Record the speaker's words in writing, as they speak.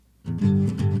Well,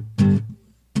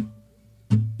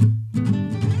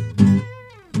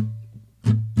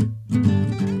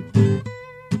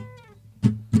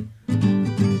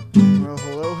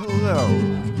 hello.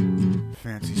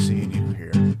 Fancy seeing you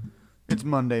here. It's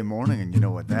Monday morning, and you know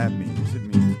what that means. It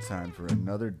means it's time for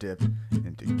another dip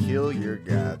into Kill Your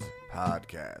Gods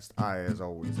podcast. I, as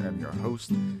always, am your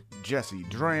host,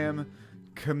 jessedraham,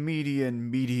 comedian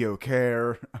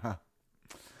mediocre.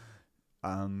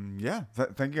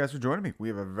 Thank you guys for joining me. We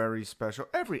have a very special,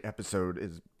 every episode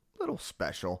is a little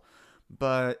special,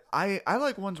 but I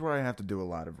like ones where I have to do a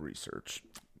lot of research.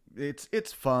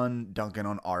 It's fun dunking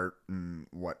on art and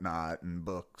whatnot, and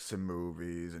books and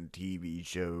movies and TV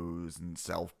shows and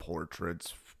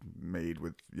self-portraits made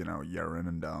with, urine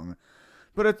and dung.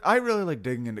 But I really like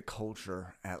digging into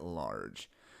culture at large.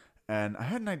 And I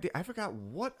had an idea. I forgot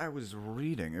what I was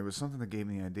reading. It was something that gave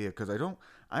me the idea, because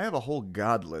I have a whole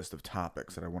god list of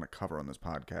topics that I want to cover on this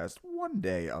podcast one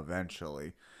day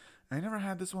eventually. I never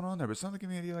had this one on there, but something gave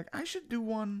me the idea, like, I should do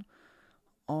one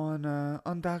on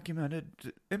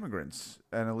undocumented immigrants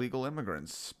and illegal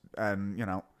immigrants, and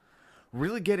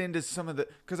really get into some of the,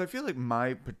 because I feel like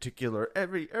my particular,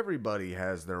 everybody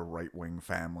has their right-wing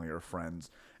family or friends,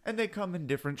 and they come in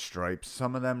different stripes.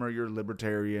 Some of them are your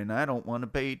libertarian, I don't want to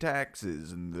pay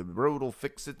taxes and the road will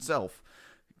fix itself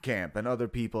camp, and other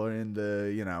people are in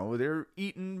the, they're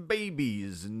eating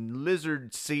babies and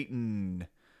lizard Satan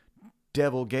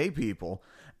devil gay people.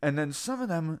 And then some of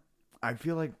them, I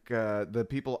feel like the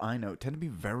people I know tend to be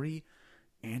very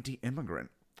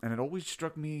anti-immigrant. And it always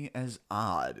struck me as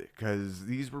odd, because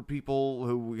these were people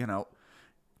who,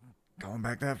 going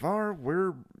back that far,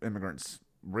 we're immigrants.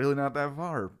 Really not that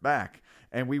far back.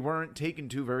 And we weren't taken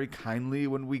to very kindly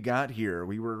when we got here.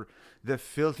 We were the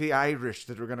filthy Irish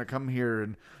that were going to come here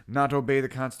and not obey the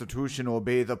Constitution,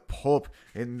 obey the Pope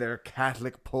in their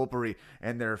Catholic popery.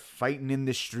 And they're fighting in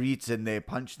the streets, and they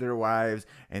punch their wives,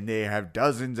 and they have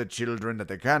dozens of children that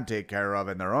they can't take care of,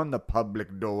 and they're on the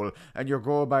public dole. And you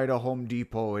go by the Home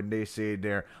Depot, and they say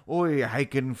there, "Oi, I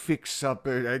can fix up,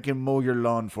 I can mow your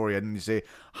lawn for you." And you say,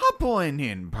 "Hop on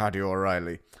in, Paddy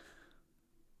O'Reilly."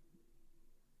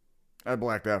 I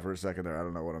blacked out for a second there. I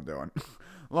don't know what I'm doing.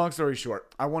 Long story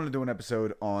short, I wanted to do an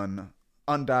episode on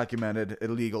undocumented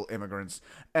illegal immigrants.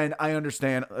 And I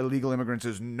understand illegal immigrants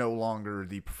is no longer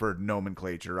the preferred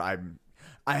nomenclature. I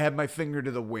have my finger to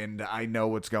the wind. I know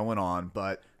what's going on,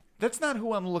 but that's not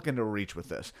who I'm looking to reach with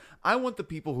this. I want the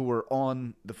people who are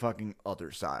on the fucking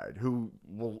other side, who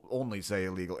will only say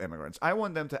illegal immigrants. I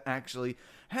want them to actually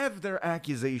have their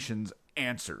accusations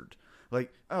answered.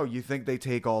 Like, oh, you think they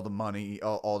take all the money,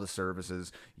 all the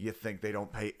services? You think they don't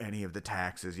pay any of the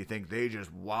taxes? You think they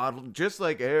just waddle, just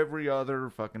like every other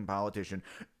fucking politician?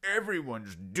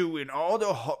 Everyone's doing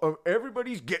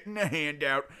everybody's getting a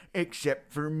handout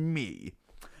except for me.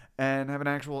 And have an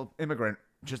actual immigrant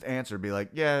just answer, be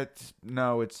like, yeah, it's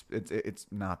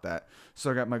not that.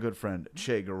 So I got my good friend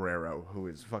Che Guerrero, who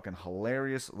is fucking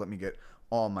hilarious. Let me get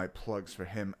all my plugs for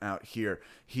him out here.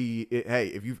 Hey,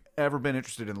 if you've ever been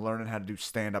interested in learning how to do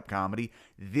stand-up comedy,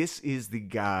 this is the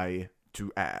guy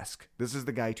to ask. This is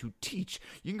the guy to teach.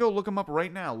 You can go look him up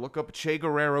right now. Look up Che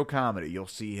Guerrero Comedy. You'll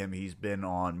see him. He's been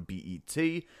on BET,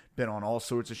 been on all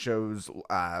sorts of shows,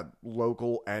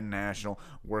 local and national,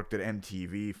 worked at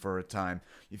MTV for a time.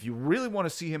 If you really want to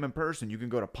see him in person, you can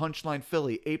go to Punchline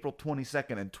Philly, April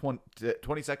 22nd and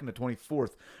 22nd to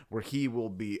 24th, where he will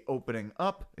be opening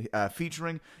up,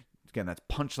 featuring, again, that's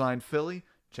Punchline Philly.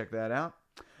 Check that out.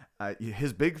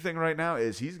 His big thing right now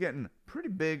is he's getting pretty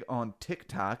big on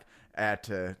TikTok at,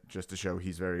 just to show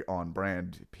he's very on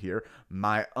brand here,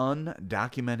 My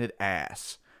Undocumented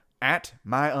Ass. At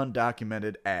My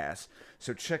Undocumented Ass.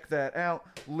 So check that out.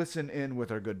 Listen in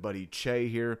with our good buddy Che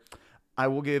here. I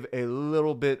will give a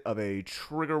little bit of a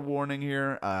trigger warning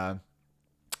here.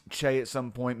 Che at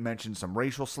some point mentioned some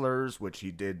racial slurs, which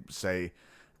he did say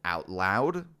out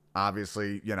loud.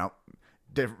 Obviously,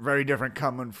 very different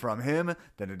coming from him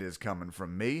than it is coming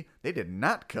from me. They did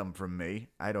not come from me.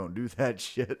 I don't do that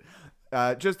shit.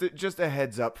 Just a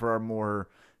heads up for our more...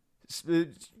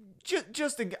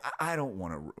 I don't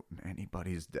want to ruin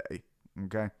anybody's day,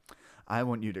 okay? I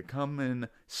want you to come in,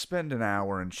 spend an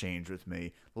hour and change with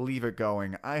me, leave it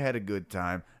going. I had a good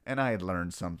time, and I had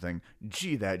learned something.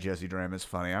 Gee, that jessedraham is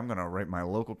funny. I'm going to write my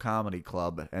local comedy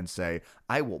club and say,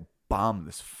 I will bomb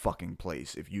this fucking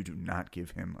place if you do not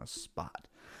give him a spot.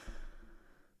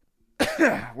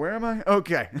 Where am I?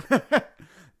 Okay.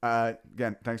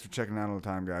 Again, thanks for checking out all the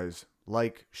time, guys.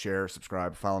 Like, share,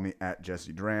 subscribe, follow me at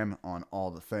jessedraham on all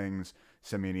the things.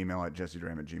 Send me an email at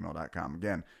jessedraham@gmail.com.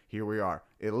 Again, here we are,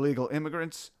 illegal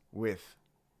immigrants with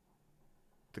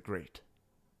the great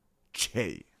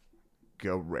Che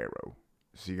Guerrero.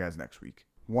 See you guys next week.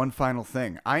 One final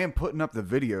thing. I am putting up the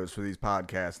videos for these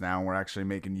podcasts now, and we're actually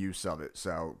making use of it.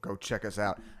 So go check us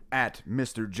out at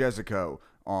Mr. Jessico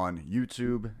on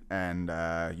YouTube, and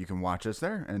you can watch us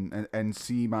there and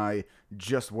see my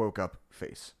just woke up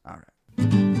face. All right.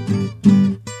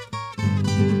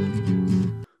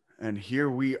 And here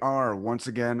we are once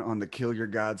again on the Kill Your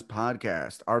Gods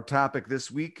podcast. Our topic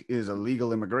this week is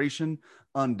illegal immigration,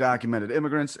 undocumented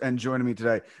immigrants, and joining me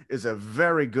today is a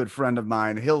very good friend of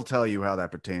mine. He'll tell you how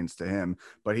that pertains to him,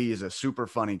 but he is a super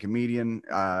funny comedian.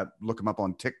 Look him up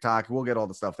on TikTok. We'll get all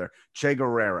the stuff there. Che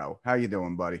Guerrero, how you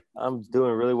doing, buddy? I'm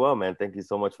doing really well, man. Thank you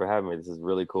so much for having me. This is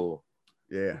really cool.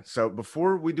 Yeah. So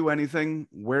before we do anything,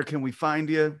 where can we find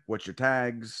you? What's your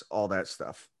tags? All that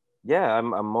stuff. Yeah,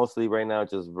 I'm mostly right now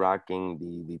just rocking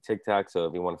the TikTok. So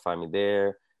if you want to find me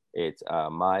there, it's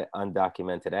my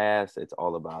undocumented ass. It's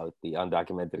all about the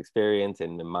undocumented experience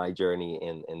and my journey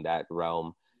in that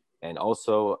realm. And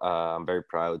also, I'm very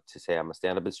proud to say I'm a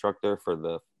stand-up instructor for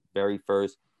the very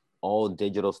first all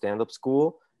digital stand-up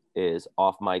school. Is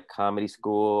OffMic Comedy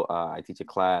School. I teach a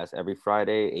class every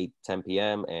Friday, 8-10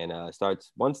 p.m. and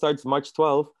starts March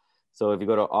 12th. So if you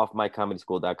go to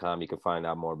offmiccomedyschool.com, you can find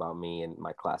out more about me and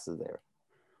my classes there.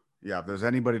 Yeah, if there's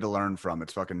anybody to learn from,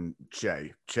 it's fucking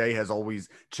Che. Che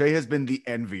has been the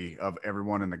envy of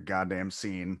everyone in the goddamn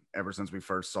scene ever since we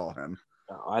first saw him.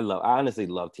 I honestly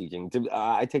love teaching.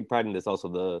 I take pride in this.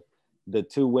 Also, the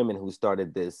two women who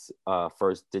started this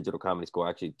first digital comedy school,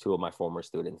 actually two of my former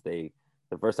students. The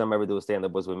first time I ever do a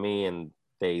stand-up was with me, and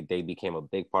they became a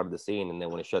big part of the scene. And then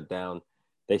when it shut down,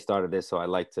 they started this. So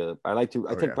I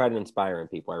take pride in inspiring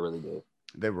people. I really do.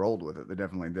 They rolled with it. They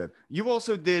definitely did. You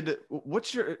also did.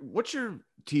 What's your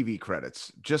TV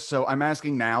credits? Just so I'm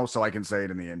asking now, so I can say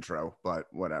it in the intro. But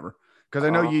whatever, because I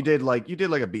know you did like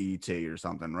a BET or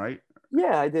something, right?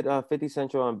 Yeah, I did 50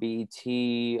 Central on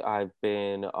BET. I've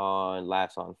been on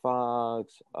Laughs on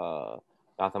Fox,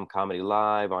 Gotham Comedy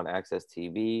Live on Access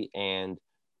TV, and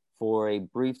for a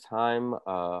brief time,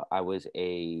 I was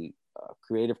a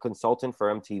creative consultant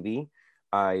for MTV.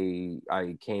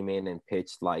 I came in and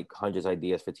pitched like hundreds of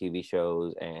ideas for TV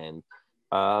shows, and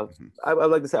I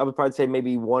like to say I would probably say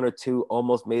maybe one or two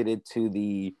almost made it to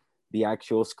the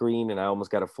actual screen, and I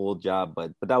almost got a full job.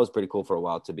 But that was pretty cool for a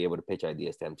while to be able to pitch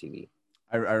ideas to MTV.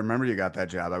 I remember you got that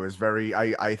job.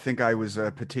 I think I was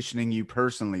petitioning you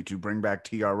personally to bring back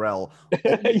TRL.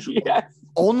 Yes.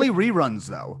 Only reruns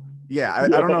though. Yeah, I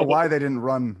don't know why they didn't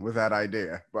run with that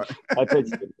idea, but I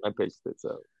pitched it.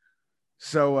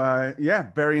 So yeah,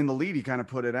 burying the lead, he kind of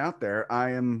put it out there.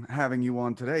 I am having you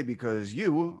on today because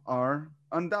you are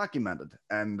undocumented.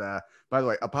 And by the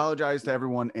way, apologize to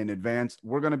everyone in advance.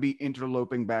 We're going to be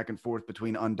interloping back and forth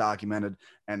between undocumented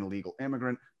and illegal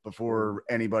immigrant before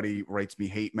anybody writes me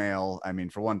hate mail. I mean,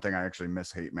 for one thing, I actually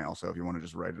miss hate mail. So if you want to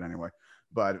just write it anyway.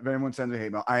 But if anyone sends me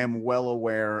hate mail, I am well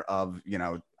aware of,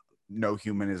 no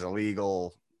human is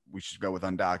illegal. We should go with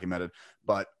undocumented.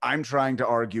 But I'm trying to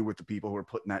argue with the people who are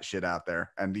putting that shit out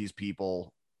there. And these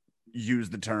people use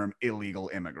the term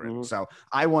illegal immigrant. Mm-hmm. So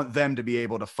I want them to be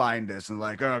able to find this and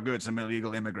like, oh, good, some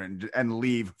illegal immigrant, and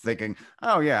leave thinking,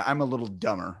 oh, yeah, I'm a little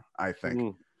dumber, I think.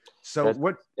 Mm-hmm. So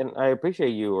and I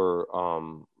appreciate your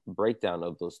breakdown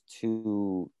of those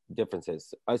two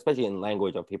differences, especially in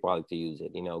language of people like to use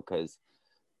it, because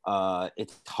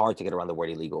it's hard to get around the word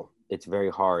illegal. It's very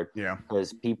hard. Yeah.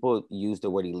 Because people use the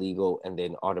word illegal and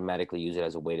then automatically use it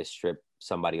as a way to strip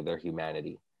somebody of their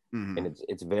humanity. Mm-hmm. And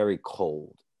it's very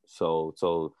cold.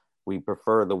 So we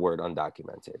prefer the word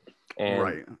undocumented. And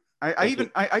right.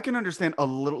 I can understand a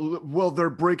little. Well, they're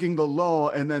breaking the law,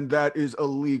 and then that is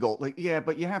illegal. Like, yeah,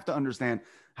 but you have to understand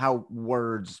how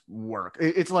words work.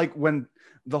 It's like when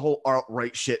the whole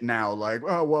alt-right shit now, like,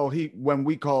 oh well, when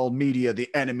we call media the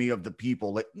enemy of the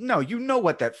people, like, no, you know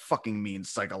what that fucking means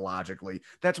psychologically.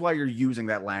 That's why you're using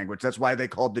that language. That's why they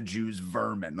called the Jews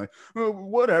vermin. Like, oh,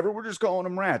 whatever, we're just calling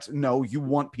them rats. No, you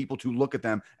want people to look at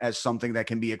them as something that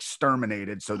can be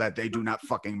exterminated so that they do not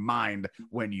fucking mind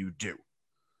when you do.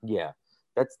 Yeah,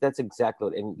 that's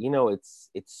exactly it. And it's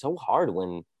so hard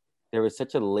when there is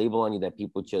such a label on you that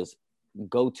people just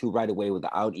go to right away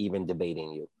without even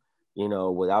debating you,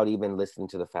 without even listening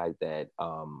to the fact that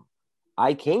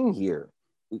I came here,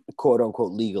 quote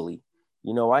unquote, legally.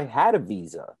 I had a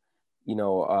visa.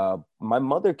 My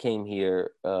mother came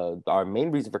here. Our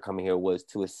main reason for coming here was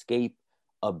to escape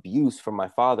abuse from my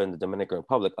father in the Dominican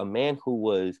Republic, a man who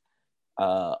was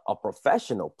a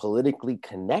professional, politically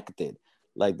connected.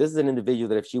 Like, this is an individual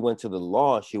that if she went to the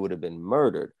law, she would have been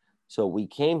murdered. So we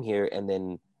came here, and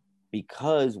then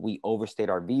because we overstayed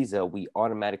our visa, we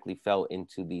automatically fell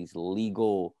into these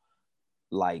legal,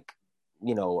 like,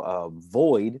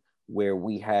 void where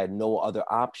we had no other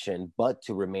option but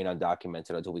to remain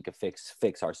undocumented until we could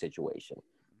fix our situation.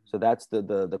 So that's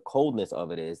the coldness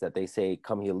of it, is that they say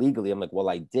come here legally. I'm like, well,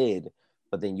 I did,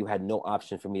 but then you had no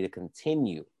option for me to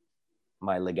continue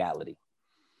my legality.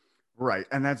 Right.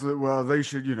 And that's, well, they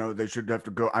should have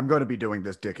to go. I'm going to be doing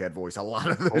this dickhead voice a lot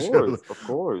of Of this course, show. of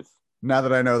course. Now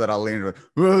that I know that, I'll lean into,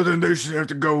 well, then they should have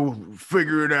to go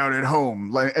figure it out at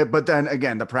home. Like, but then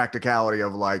again, the practicality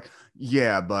of like,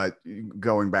 yeah, but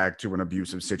going back to an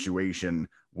abusive situation,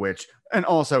 and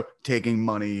also taking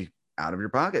money out of your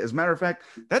pocket. As a matter of fact,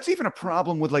 that's even a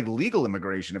problem with like legal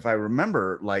immigration. If I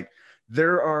remember, like,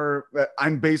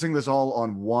 I'm basing this all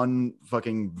on one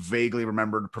fucking vaguely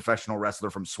remembered professional wrestler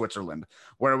from Switzerland,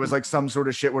 where it was like some sort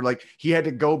of shit where like he had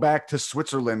to go back to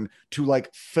Switzerland to like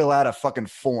fill out a fucking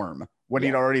form when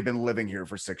he'd already been living here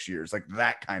for 6 years. Like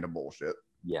that kind of bullshit.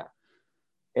 Yeah.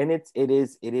 And it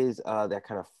is that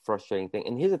kind of frustrating thing.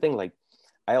 And here's the thing, like,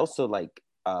 I also like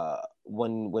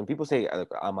when people say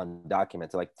I'm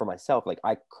undocumented, like for myself, like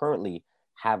I currently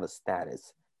have a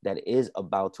status that is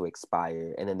about to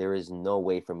expire, and then there is no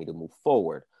way for me to move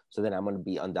forward. So then I'm going to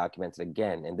be undocumented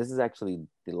again. And this is actually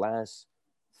the last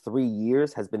 3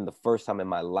 years has been the first time in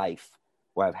my life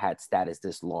where I've had status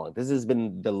this long. This has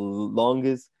been the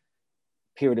longest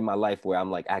period in my life where I'm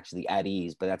like actually at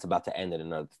ease, but that's about to end in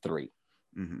another 3.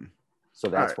 Mm-hmm. So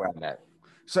that's where I'm at.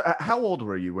 So how old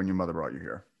were you when your mother brought you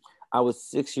here? I was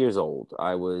 6 years old.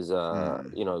 I was,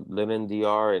 living in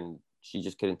DR, and she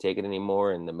just couldn't take it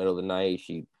anymore. In the middle of the night,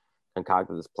 she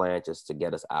concocted this plan just to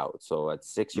get us out. So at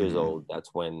 6 years old,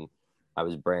 that's when I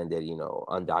was branded,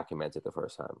 undocumented the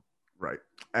first time. Right.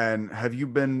 And have you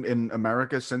been in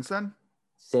America since then?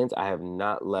 Since I have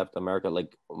not left America.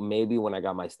 Like maybe when I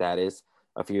got my status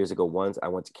a few years ago, once I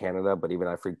went to Canada, but even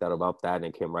I freaked out about that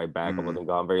and came right back. I wasn't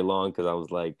gone very long because I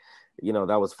was like,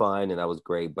 that was fine and that was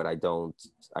great, but I don't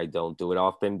do it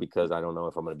often because I don't know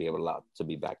if I'm going to be able to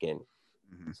be back in.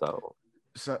 So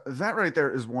that right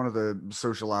there is one of the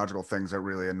sociological things that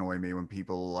really annoy me when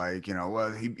people like,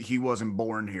 well, he wasn't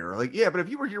born here. Like, yeah, but if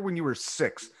you were here when you were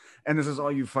 6 and this is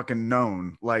all you fucking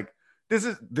known, like this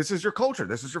is your culture.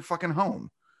 This is your fucking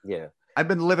home. Yeah. I've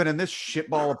been living in this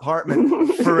shitball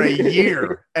apartment for a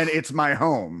year and it's my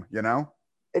home,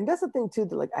 And that's the thing too,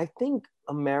 that like I think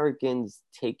Americans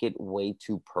take it way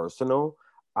too personal.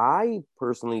 I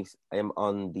personally am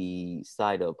on the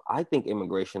side of, I think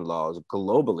immigration laws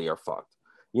globally are fucked.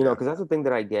 Because that's the thing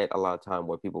that I get a lot of time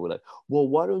where people were like, well,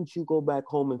 why don't you go back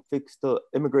home and fix the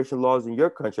immigration laws in your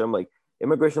country? I'm like,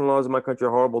 immigration laws in my country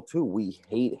are horrible too. We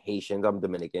hate Haitians. I'm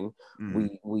Dominican.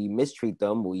 We mistreat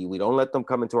them. We don't let them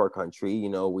come into our country.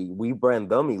 We brand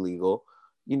them illegal.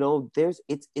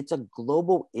 It's a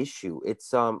global issue.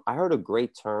 It's I heard a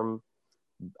great term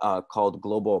called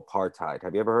global apartheid.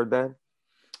 Have you ever heard that?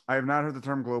 I have not heard the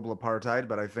term global apartheid,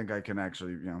 but I think I can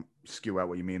actually, skew out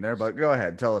what you mean there. But go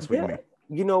ahead, tell us what you mean.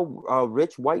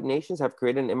 Rich white nations have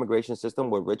created an immigration system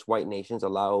where rich white nations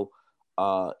allow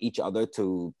each other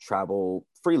to travel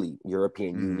freely.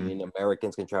 European Union,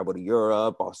 Americans can travel to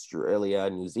Europe, Australia,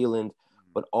 New Zealand,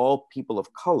 but all people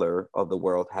of color of the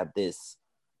world have this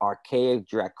archaic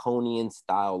draconian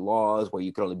style laws where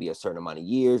you can only be a certain amount of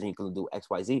years and you can do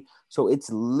XYZ. So it's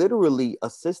literally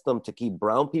a system to keep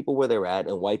brown people where they're at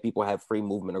and white people have free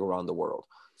movement around the world.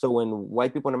 So when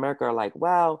white people in America are like,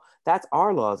 wow, that's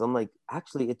our laws, I'm like,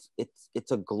 actually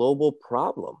it's a global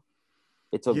problem.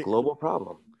 It's a global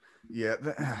problem. Yeah,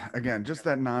 again, just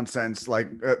that nonsense. Like,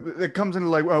 it comes into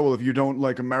like, oh, well, if you don't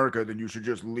like America, then you should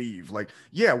just leave. Like,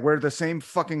 yeah, where the same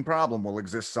fucking problem will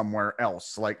exist somewhere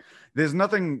else. Like, there's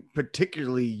nothing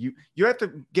particularly you have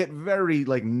to get very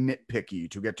like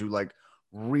nitpicky to get to like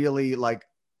really like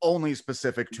only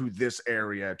specific to this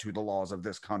area, to the laws of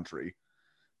this country,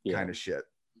 kind of shit.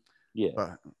 Yeah.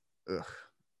 But,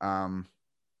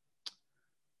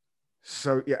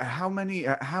 so yeah,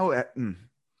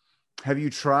 have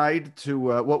you tried to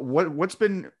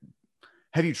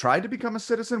have you tried to become a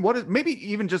citizen? What is, maybe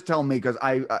even just tell me, because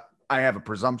I have a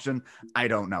presumption. I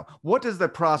don't know. What does the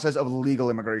process of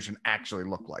legal immigration actually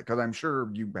look like? Because I'm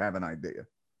sure you have an idea.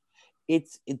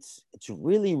 It's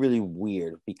really, really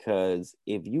weird, because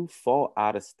if you fall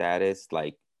out of status,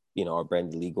 like, are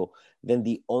branded legal, then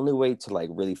the only way to like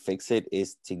really fix it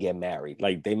is to get married.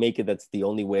 Like they make it, that's the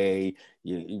only way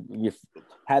you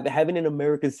having an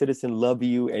American citizen love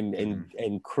you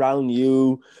and crown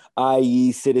you,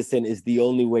 i.e. citizen, is the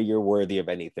only way you're worthy of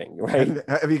anything, right?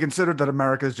 Have you considered that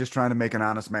America is just trying to make an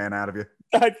honest man out of you?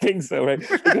 I think so, right?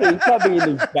 Because you're probably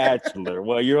in this bachelor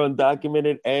while you're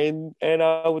undocumented and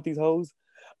out with these hoes.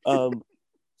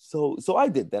 So I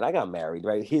did that. I got married,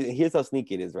 right? Here's how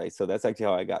sneaky it is, right? So that's actually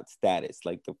how I got status,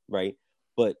 like right.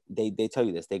 But they tell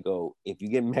you this. They go, if you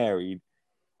get married,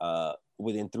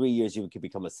 within 3 years you can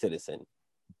become a citizen.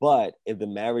 But if the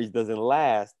marriage doesn't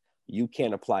last, you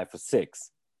can't apply for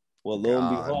 6. Well, lo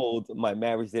and God. behold, my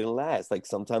marriage didn't last. Like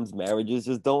sometimes marriages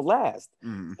just don't last.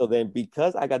 Mm. So then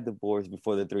because I got divorced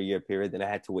before the 3-year period, then I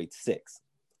had to wait 6,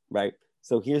 right?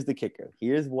 So here's the kicker.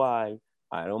 Here's why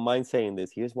I don't mind saying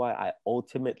this. Here's why I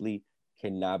ultimately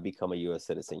cannot become a US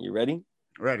citizen. You ready?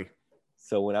 Ready.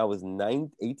 So when I was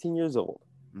 18 years old,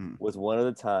 was one of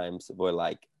the times where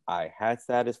like I had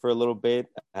status for a little bit,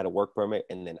 I had a work permit,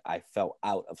 and then I fell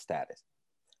out of status.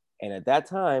 And at that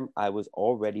time, I was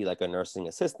already like a nursing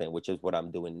assistant, which is what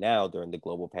I'm doing now during the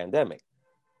global pandemic.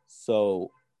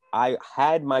 So I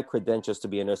had my credentials to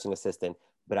be a nursing assistant,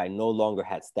 but I no longer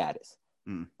had status.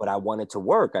 But I wanted to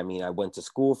work. I mean, I went to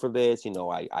school for this. You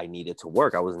know, I needed to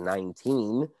work. I was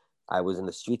 19. I was in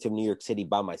the streets of New York City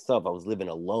by myself. I was living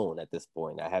alone at this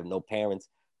point. I have no parents,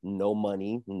 no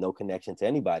money, no connection to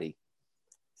anybody.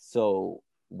 So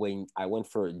when I went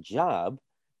for a job,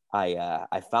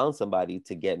 I found somebody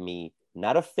to get me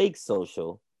not a fake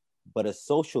social, but a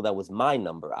social that was my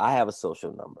number. I have a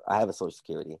social number. I have a social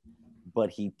security, but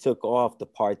he took off the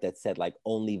part that said like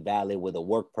only valid with a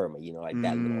work permit, you know, like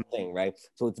that little thing, right?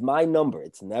 So it's my number.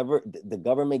 It's never, the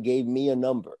government gave me a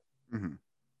number,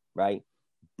 right?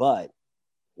 But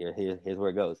here's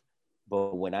where it goes.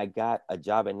 But when I got a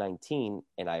job at 19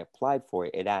 and I applied for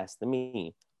it, it asked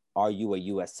me, are you a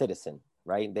US citizen,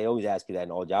 right? They always ask you that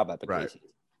in all job applications.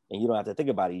 Right. And you don't have to think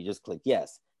about it. You just click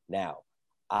yes. Now,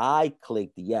 I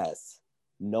clicked yes,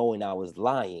 knowing I was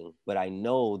lying, but I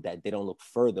know that they don't look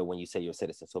further when you say you're a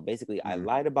citizen. So basically, I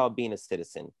lied about being a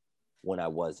citizen when I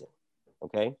wasn't,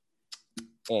 okay?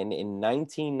 And in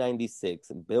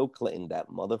 1996, Bill Clinton, that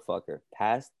motherfucker,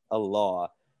 passed a law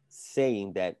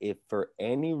saying that if for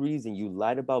any reason you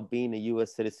lied about being a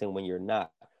US citizen when you're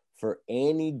not, for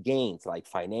any gains, like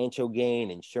financial gain,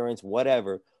 insurance,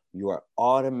 whatever, you are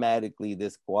automatically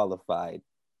disqualified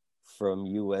from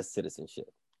US citizenship.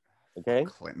 Okay?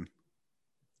 Clinton.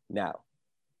 Now,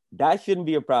 that shouldn't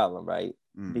be a problem, right?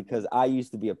 Because I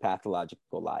used to be a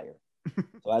pathological liar.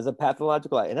 So as a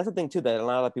pathological liar, and that's the thing too that a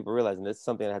lot of people realize, and this is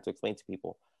something I have to explain to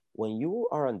people. When you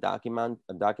are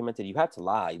undocumented, you have to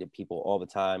lie to people all the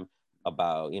time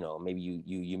about, you know, maybe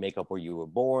you make up where you were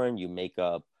born, you make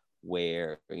up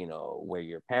where, you know, where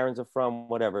your parents are from,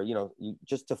 whatever, you know,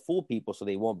 just to fool people so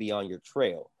they won't be on your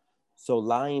trail. So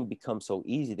lying becomes so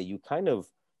easy that you kind of,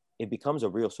 it becomes a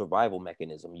real survival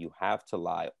mechanism. You have to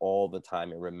lie all the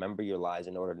time and remember your lies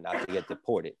in order not to get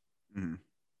deported.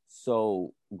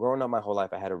 So growing up my whole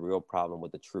life, I had a real problem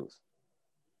with the truth,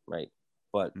 right?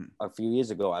 But a few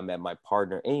years ago, I met my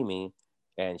partner, Amy,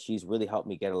 and she's really helped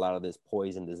me get a lot of this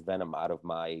poison, this venom out of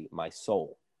my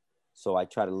soul. So I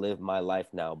try to live my life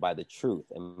now by the truth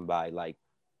and by like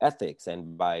ethics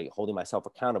and by holding myself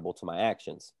accountable to my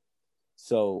actions.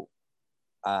 So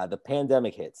the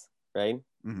pandemic hits, right?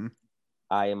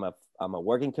 I'm a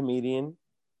working comedian.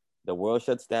 The world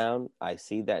shuts down. I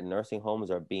see that nursing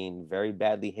homes are being very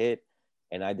badly hit.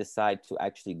 And I decide to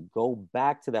actually go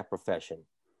back to that profession.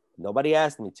 Nobody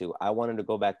asked me to. I wanted to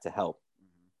go back to help.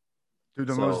 Dude,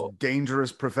 the most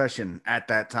dangerous profession at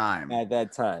that time. At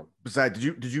that time. Besides,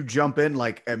 did you jump in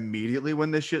like immediately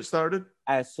when this shit started?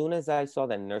 As soon as I saw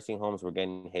that nursing homes were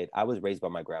getting hit, I was raised by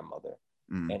my grandmother.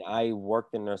 And I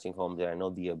worked in nursing homes and I know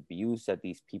the abuse that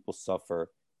these people suffer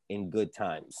in good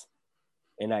times.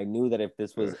 And I knew that if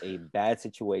this was a bad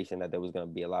situation, that there was going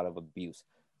to be a lot of abuse.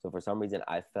 So for some reason,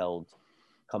 I felt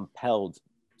compelled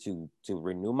to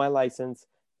renew my license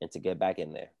and to get back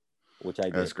in there, which I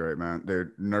did. That's great, man.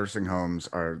 Their nursing homes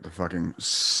are the fucking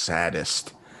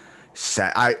saddest.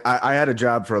 I had a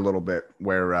job for a little bit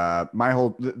where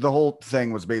the whole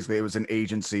thing was basically, it was an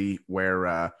agency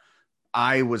where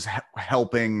I was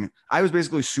helping. I was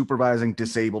basically supervising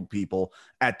disabled people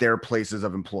at their places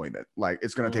of employment. Like,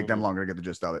 it's going to take them longer to get the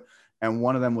gist of it. And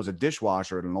one of them was a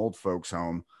dishwasher at an old folks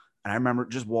home. And I remember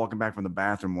just walking back from the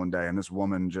bathroom one day and this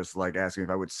woman just like asking if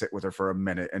I would sit with her for a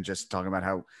minute and just talking about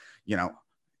how, you know,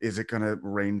 is it going to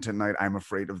rain tonight? I'm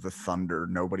afraid of the thunder.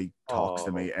 Nobody talks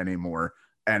to me anymore.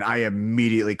 And I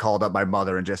immediately called up my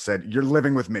mother and just said, you're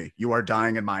living with me. You are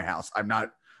dying in my house. I'm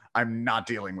not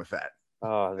dealing with that.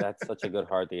 Oh, that's such a good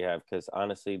heart that you have. Because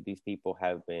honestly, these people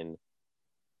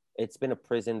it's been a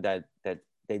prison that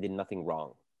they did nothing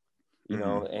wrong, you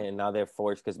know, and now they're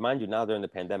forced, because mind you, now during the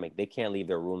pandemic, they can't leave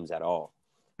their rooms at all.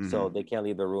 So they can't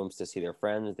leave their rooms to see their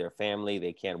friends, their family.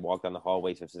 They can't walk down the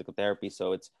hallways for physical therapy.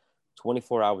 So it's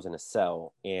 24 hours in a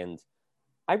cell. And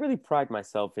I really pride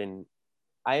myself in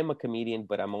I am a comedian,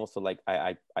 but I'm also like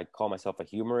I call myself a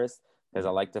humorist because I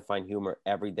like to find humor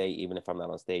every day, even if I'm not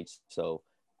on stage. So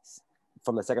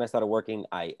from the second I started working,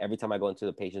 every time I go into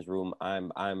the patient's room,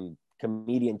 I'm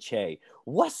comedian Che.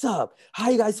 What's up?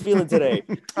 How you guys feeling today?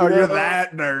 Oh, you're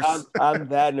that nurse. I'm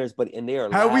that nurse, but and they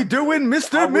are How we doing,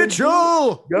 Mr.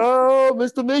 Mitchell? Yo,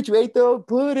 Mr. Mitchell, ate the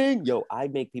pudding. Yo, I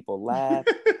make people laugh,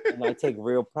 and I take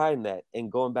real pride in that.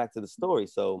 And going back to the story,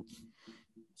 so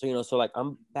so like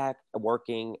I'm back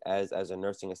working as a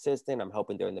nursing assistant. I'm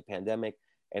helping during the pandemic,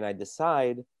 and I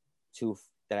decide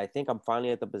that I think I'm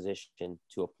finally at the position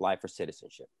to apply for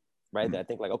citizenship, right? Mm-hmm. That I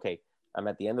think like, okay, I'm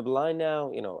at the end of the line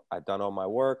now. I've done all my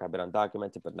work. I've been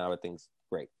undocumented, but now everything's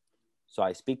great. So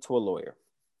I speak to a lawyer.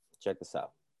 Check this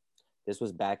out. This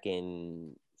was back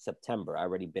in September. I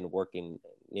already been working,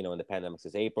 in the pandemic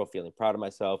since April, feeling proud of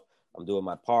myself. I'm doing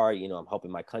my part. I'm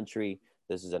helping my country.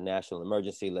 This is a national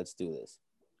emergency. Let's do this.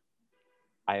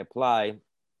 I apply,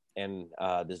 and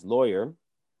this lawyer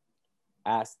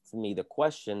asked me the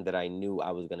question that I knew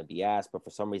I was going to be asked, but for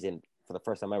some reason, for the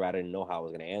first time ever, I didn't know how I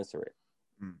was going to answer it.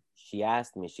 Mm. She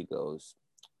asked me, she goes,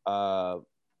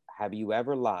 have you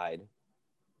ever lied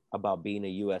about being a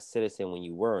U.S. citizen when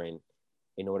you weren't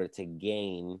in order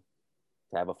to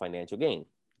have a financial gain?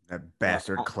 That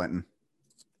bastard Clinton.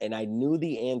 And I knew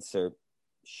the answer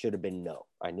should have been no.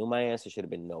 I knew my answer should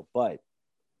have been no, but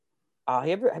have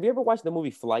you ever watched the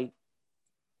movie Flight?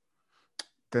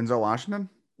 Denzel Washington?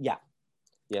 Yeah.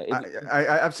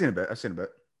 I've seen a bit.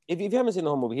 If you haven't seen the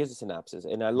whole movie, here's the synopsis.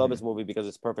 And I love this movie because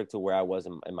it's perfect to where I was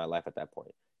in my life at that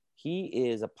point. He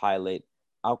is a pilot,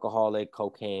 alcoholic,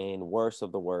 cocaine, worst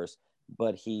of the worst,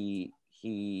 but he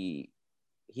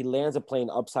lands a plane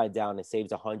upside down and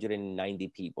saves 190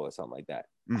 people or something like that.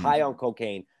 Mm-hmm. High on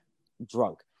cocaine,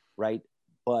 drunk, right?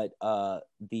 But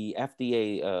the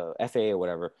FAA or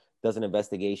whatever, does an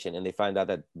investigation, and they find out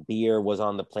that beer was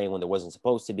on the plane when there wasn't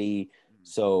supposed to be.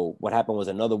 So what happened was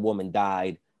another woman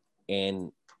died,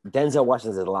 and Denzel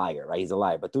Washington's a liar, right? He's a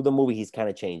liar. But through the movie, he's kind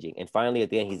of changing. And finally,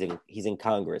 at the end, he's in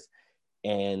Congress,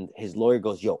 and his lawyer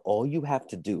goes, "Yo, all you have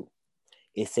to do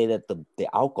is say that the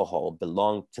alcohol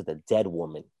belonged to the dead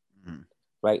woman,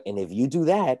 right? And if you do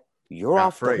that, you're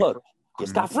off the hook. You're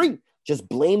scot-free. Just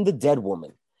blame the dead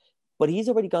woman." But he's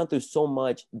already gone through so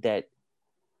much that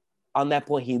on that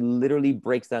point, he literally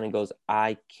breaks down and goes,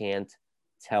 "I can't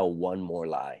tell one more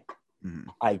lie.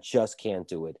 I just can't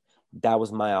do it. That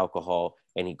was my alcohol."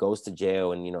 And he goes to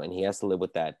jail, and and he has to live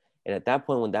with that. And at that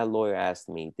point, when that lawyer asked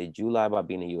me, "Did you lie about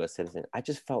being a U.S. citizen?" I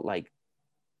just felt like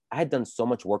I had done so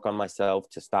much work on myself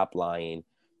to stop lying,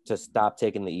 to stop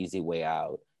taking the easy way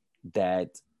out,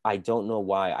 that I don't know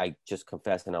why I just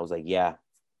confessed. And I was like, yeah,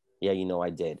 I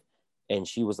did. And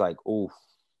she was like, "Oof.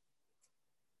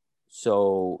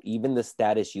 So even the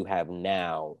status you have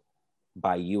now,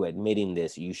 by you admitting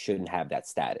this, you shouldn't have that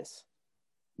status,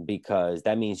 because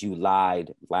that means you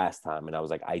lied last time." And I was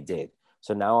like, "I did."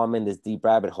 So now I'm in this deep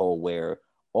rabbit hole where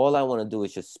all I want to do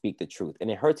is just speak the truth.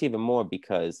 And it hurts even more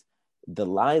because the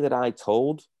lie that I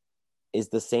told is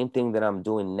the same thing that I'm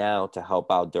doing now to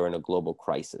help out during a global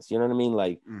crisis. You know what I mean?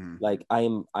 Like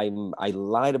I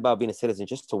lied about being a citizen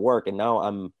just to work, and now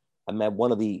I'm at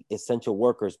one of the essential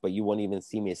workers, but you won't even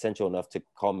see me essential enough to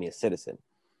call me a citizen.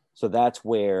 So that's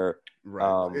where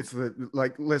it's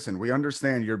listen, we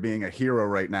understand you're being a hero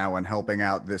right now and helping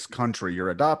out this country, your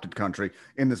adopted country,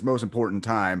 in this most important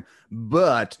time.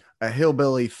 But a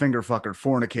hillbilly finger fucker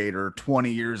fornicator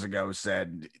 20 years ago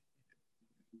said,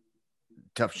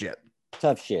 tough shit.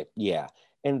 Yeah.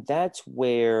 And that's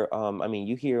where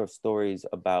you hear of stories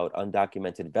about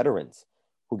undocumented veterans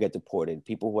who get deported,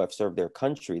 people who have served their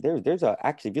country. There's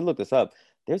actually, if you look this up,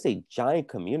 there's a giant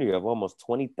community of almost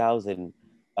 20,000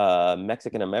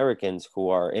 Mexican Americans who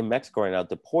are in Mexico right now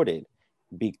deported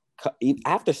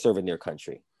after serving their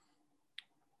country.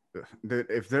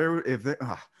 If they're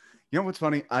you know what's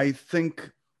funny? I think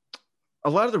a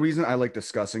lot of the reason I like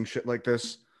discussing shit like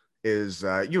this is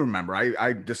you remember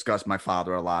I discussed my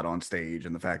father a lot on stage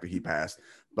and the fact that he passed,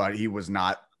 but he was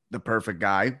not the perfect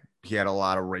guy. He had a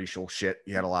lot of racial shit.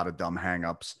 He had a lot of dumb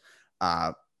hangups.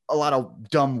 A lot of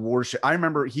dumb war shit. I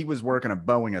remember he was working at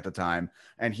Boeing at the time,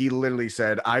 and he literally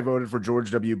said, "I voted for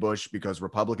George W. Bush because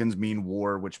Republicans mean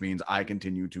war, which means I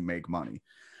continue to make money."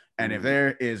 And if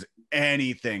there is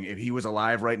anything, if he was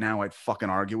alive right now, I'd fucking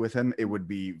argue with him. It would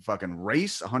be fucking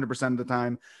race 100% of the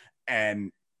time.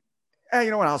 And you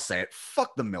know what? I'll say it.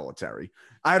 Fuck the military.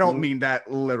 I don't mean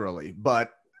that literally,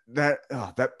 but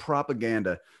that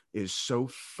propaganda is so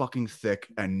fucking thick,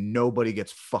 and nobody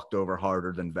gets fucked over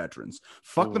harder than veterans.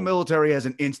 Fuck the military as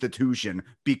an institution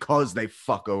because they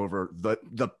fuck over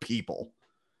the people.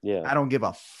 Yeah. I don't give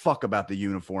a fuck about the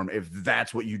uniform if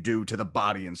that's what you do to the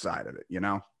body inside of it, you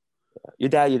know? Your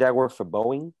dad worked for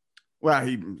Boeing? Well,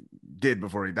 he did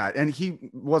before he died. And he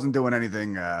wasn't doing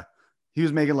anything. He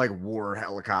was making like war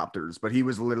helicopters, but he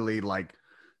was literally like,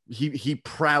 he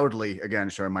proudly, again,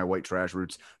 showing my white trash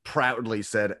roots, proudly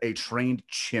said a trained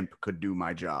chimp could do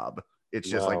my job. It's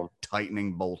just like Wow.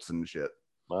 tightening bolts and shit.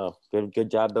 Wow.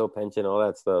 Good job though, pension, all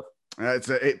that stuff. It's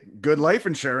a good life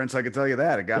insurance, I can tell you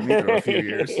that. It got me through a few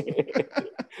years.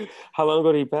 How long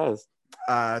ago did he pass?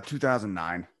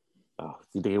 2009. Oh,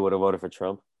 you think he would have voted for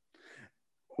Trump?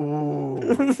 Ooh.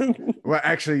 Well,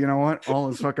 actually, you know what? All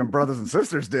his fucking brothers and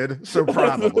sisters did, so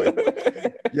probably.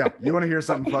 Yeah, you want to hear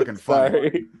something fucking funny?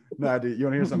 Sorry. Nah, dude, you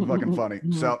want to hear something fucking funny?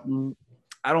 So,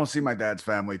 I don't see my dad's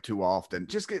family too often.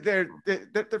 Just they're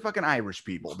fucking Irish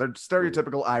people. They're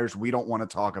stereotypical Irish. We don't want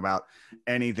to talk about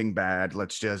anything bad.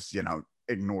 Let's just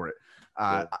ignore it.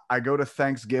 I go to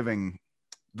Thanksgiving,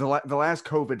 the last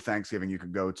COVID Thanksgiving you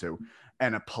could go to,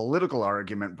 and a political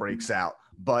argument breaks out,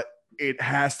 but it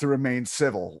has to remain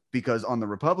civil because on the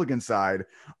Republican side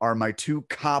are my two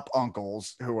cop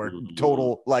uncles who are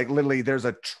total, like literally there's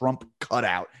a Trump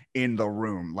cutout in the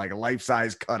room, like a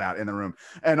life-size cutout in the room.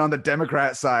 And on the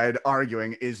Democrat side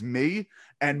arguing is me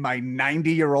and my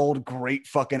 90-year-old great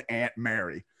fucking Aunt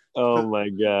Mary. Oh my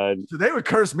God. So they would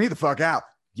curse me the fuck out.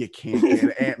 You can't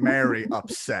get Aunt Mary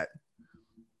upset.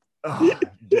 Oh,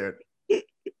 dude.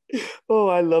 Oh,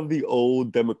 I love the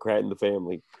old Democrat in the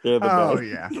family. They're the best.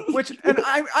 Yeah. Which, and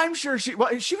I'm sure she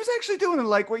was actually doing it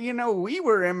like, well, we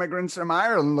were immigrants from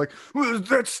Ireland. Like, well,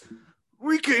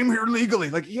 we came here legally.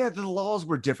 Like, yeah, the laws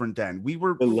were different then. We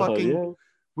were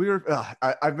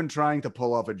I've been trying to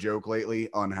pull off a joke lately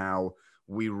on how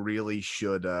we really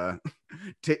should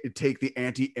take the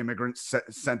anti-immigrant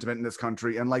sentiment in this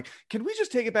country and like, can we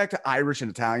just take it back to Irish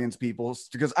and Italians people?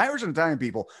 Because Irish and Italian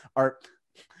people are,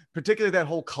 particularly that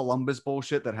whole Columbus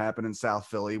bullshit that happened in South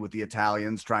Philly with the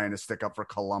Italians trying to stick up for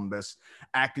Columbus,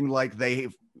 acting like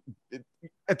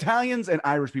Italians and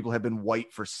Irish people have been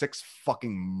white for 6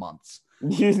 fucking months.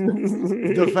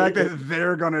 The fact that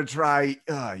they're gonna try,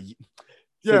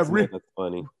 that's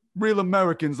funny. Real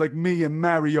Americans like me and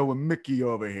Mario and Mickey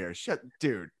over here.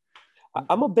 Dude.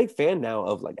 I'm a big fan now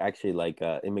of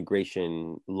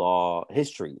immigration law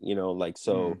history.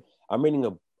 I'm reading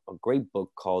a great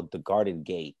book called The Guarded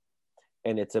Gate.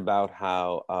 And it's about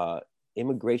how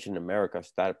immigration in America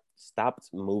stopped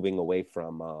moving away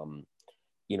from,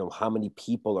 how many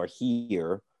people are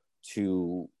here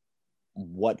to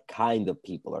what kind of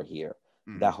people are here.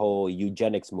 That whole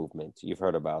eugenics movement, you've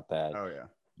heard about that. Oh yeah.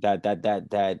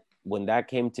 That when that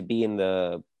came to be in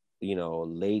the,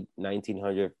 late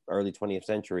 1900s, early 20th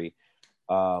century,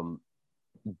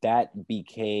 that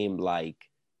became like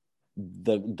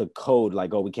the code,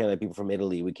 like, oh, we can't let people from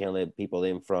Italy, we can't let people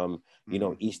in from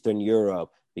Eastern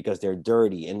Europe because they're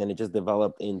dirty. And then it just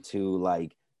developed into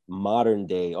like modern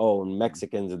day, oh,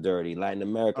 Mexicans are dirty, Latin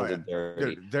Americans are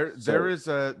dirty. There's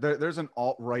an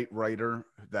alt-right writer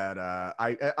that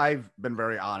I've been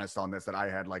very honest on this, that I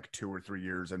had like 2 or 3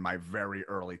 years in my very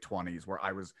early 20s where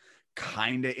I was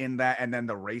kind of in that. And then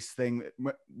the race thing,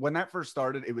 when that first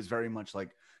started, it was very much like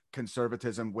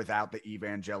conservatism without the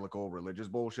evangelical religious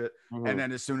bullshit. And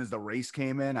then as soon as the race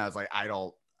came in, I was like, I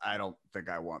don't think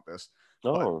I want this.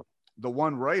 But the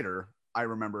one writer I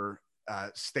remember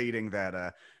stating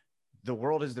that the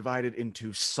world is divided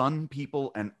into sun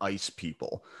people and ice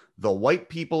people. The white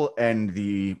people and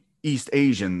the East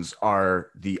Asians are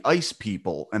the ice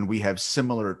people, and we have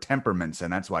similar temperaments,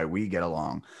 and that's why we get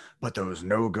along. But those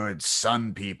no good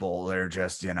sun people, they're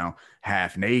just,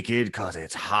 half naked because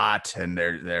it's hot, and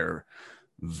they're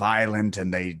violent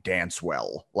and they dance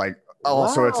well. Like,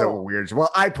 also, it's a weird. Well,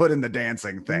 I put in the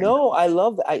dancing thing. No, I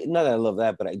love that. Not that I love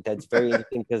that, but that's very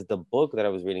interesting because the book that I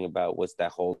was reading about was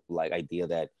that whole like idea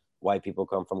that white people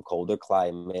come from colder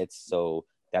climates, so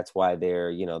that's why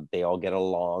they're, they all get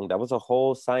along. That was a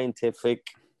whole scientific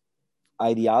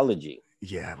ideology.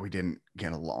 Yeah, we didn't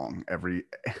get along.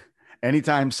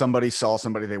 Anytime somebody saw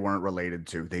somebody they weren't related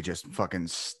to, they just fucking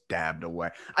stabbed away.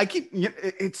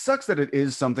 It sucks that it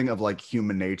is something of like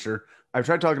human nature. I've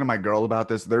tried talking to my girl about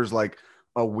this. There's like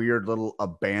a weird little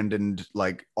abandoned,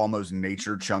 like almost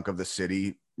nature chunk of the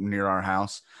city near our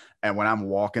house. And when I'm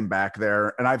walking back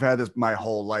there, and I've had this my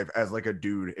whole life as like a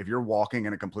dude, if you're walking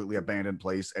in a completely abandoned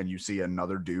place and you see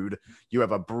another dude, you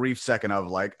have a brief second of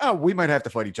like, oh, we might have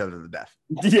to fight each other to the death.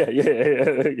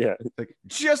 Yeah. Like,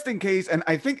 just in case. And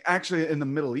I think actually in the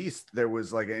Middle East, there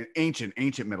was like an ancient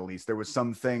Middle East, there was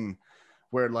something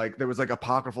where like there was like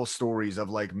apocryphal stories of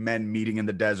like men meeting in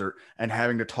the desert and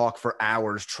having to talk for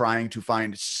hours trying to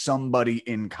find somebody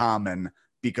in common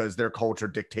because their culture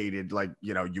dictated, like,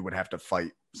 you know, you would have to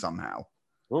fight somehow.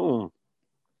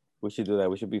 We should do that.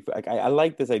 We should be like, I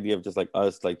like this idea of just like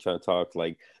us like trying to talk.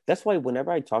 Like, that's why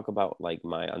whenever I talk about like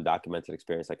my undocumented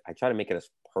experience, like I try to make it as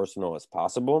personal as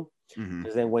possible.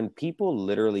 Because then when people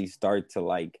literally start to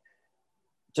like,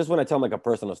 just when I tell them like a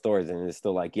personal story and it's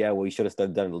still like, yeah, well, you should have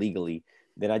done it legally,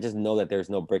 then I just know that there's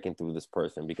no breaking through this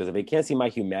person. Because if they can't see my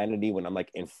humanity when I'm like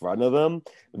in front of them,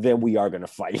 then we are gonna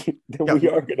fight. We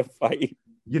are gonna fight.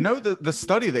 You know, the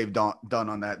study they've done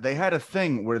on that, they had a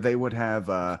thing where they would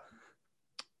have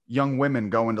young women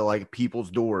going to like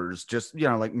people's doors, just, you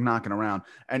know, like knocking around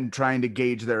and trying to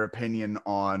gauge their opinion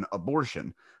on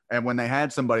abortion. And when they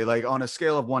had somebody like on a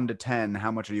scale of 1 to 10,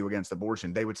 how much are you against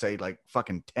abortion? They would say like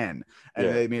fucking 10. And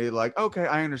they immediately like, okay,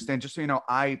 I understand. Just so you know,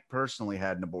 I personally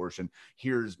had an abortion.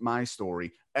 Here's my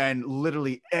story. And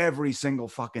literally every single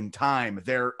fucking time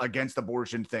their against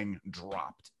abortion thing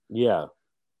dropped. Yeah.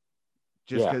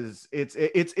 Just because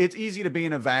it's easy to be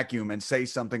in a vacuum and say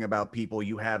something about people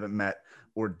you haven't met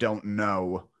or don't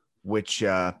know, which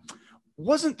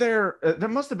wasn't there. There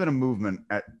must have been a movement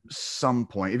at some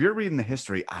point. If you're reading the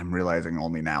history, I'm realizing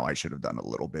only now I should have done a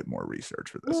little bit more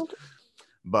research for this.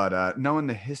 But knowing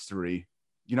the history,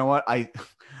 you know what? I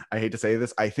hate to say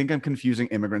this. I think I'm confusing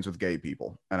immigrants with gay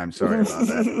people, and I'm sorry about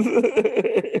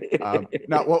that.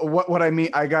 Now, what I mean,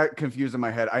 I got confused in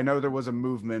my head. I know there was a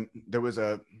movement. There was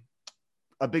a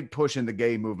big push in the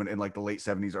gay movement in like the late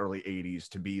 70s, early 80s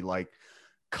to be like,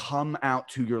 come out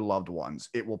to your loved ones.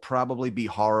 It will probably be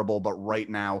horrible, but right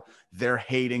now they're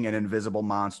hating an invisible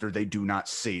monster they do not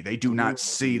see. They do not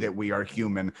see that we are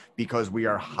human because we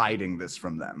are hiding this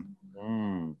from them.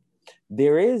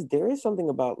 There is something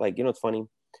about, like, you know, it's funny.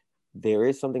 There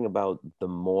is something about the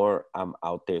more I'm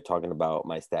out there talking about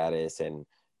my status and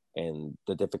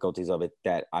the difficulties of it,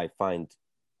 that I find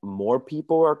more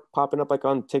people are popping up like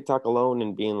on TikTok alone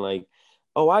and being like,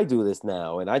 oh, I do this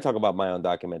now. And I talk about my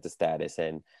undocumented status.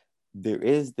 And there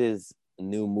is this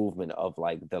new movement of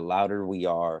like, the louder we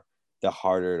are, the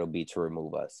harder it'll be to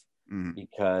remove us.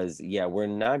 Because we're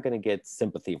not going to get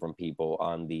sympathy from people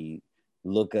on the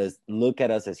look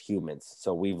at us as humans.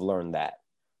 So we've learned that.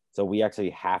 So we actually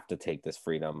have to take this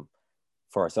freedom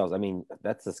for ourselves. I mean,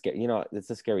 that's the scary, you know, it's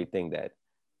a scary thing that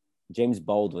James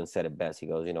Baldwin said it best. He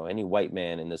goes, you know, any white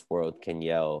man in this world can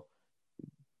yell,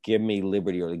 give me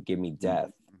liberty or give me death,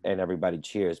 and everybody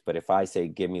cheers. But if I say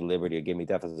give me liberty or give me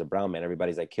death as a brown man,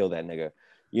 everybody's like, kill that nigga.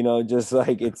 You know, just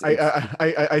like it's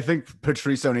I think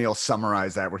Patrice O'Neill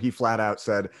summarized that, where he flat out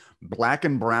said black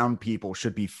and brown people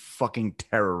should be fucking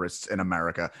terrorists in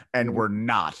America, and we're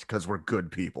not, because we're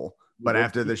good people. But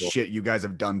after the shit you guys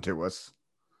have done to us,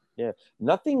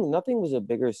 nothing was a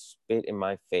bigger spit in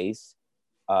my face.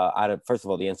 First of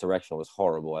all, the insurrection was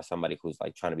horrible as somebody who's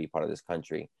like trying to be part of this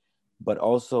country. But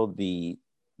also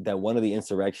that one of the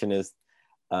insurrectionists,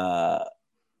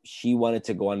 she wanted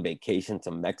to go on vacation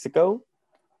to Mexico.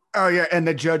 Oh yeah, and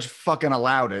the judge fucking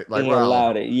allowed it. Like,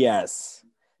 allowed it, yes.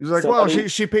 He's like, well, I mean,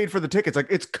 she paid for the tickets. Like,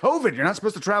 it's COVID. You're not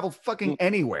supposed to travel fucking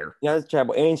anywhere. Yeah, it's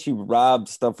travel, and she robbed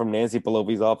stuff from Nancy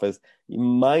Pelosi's office.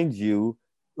 Mind you,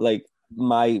 like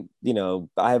I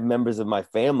have members of my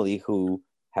family who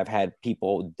have had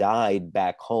people died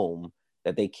back home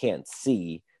that they can't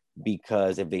see,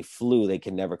 because if they flew, they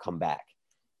can never come back,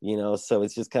 you know? So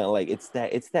it's just kind of like, it's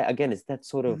that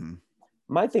sort of,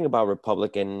 my thing about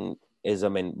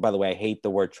Republicanism, and by the way, I hate the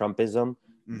word Trumpism,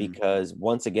 because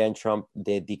once again, Trump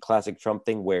did the classic Trump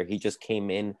thing where he just came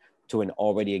in to an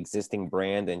already existing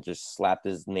brand and just slapped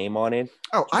his name on it.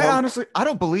 Oh, I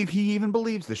don't believe he even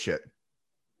believes the shit.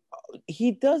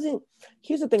 He doesn't.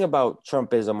 Here's the thing about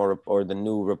Trumpism or the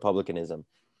new Republicanism.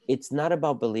 It's not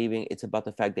about believing. It's about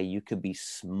the fact that you could be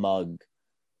smug.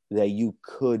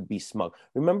 Remember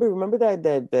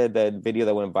that video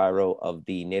that went viral of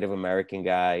the Native American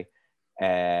guy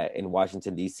in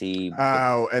Washington, D.C.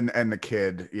 Oh, and the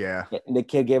kid, yeah. And the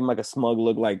kid gave him like a smug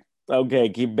look, like, okay,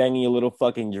 keep banging your little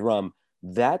fucking drum.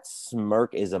 That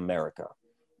smirk is America.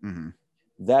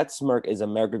 That smirk is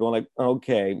America going like,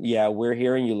 okay, yeah, we're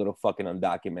hearing you, little fucking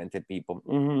undocumented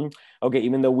people. Okay,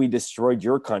 even though we destroyed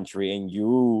your country and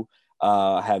you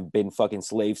have been fucking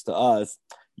slaves to us,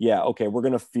 yeah, okay, we're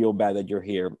gonna feel bad that you're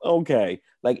here. Okay,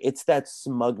 like, it's that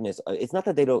smugness. It's not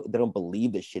that they don't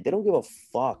believe this shit. They don't give a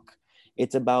fuck.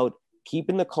 It's about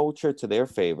keeping the culture to their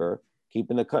favor,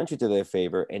 keeping the country to their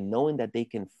favor, and knowing that they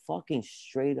can fucking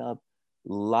straight up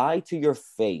lie to your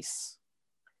face,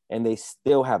 and they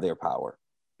still have their power.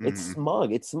 It's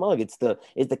smug. It's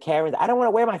the Karen. I don't want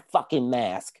to wear my fucking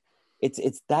mask.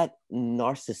 It's that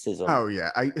narcissism. Oh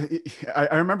yeah,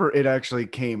 I remember it actually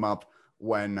came up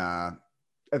when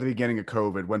at the beginning of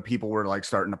COVID when people were like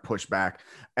starting to push back.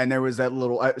 And there was that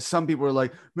little, some people were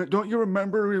like, don't you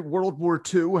remember World War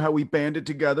II, how we banded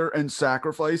together and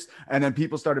sacrificed? And then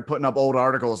people started putting up old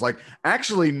articles like,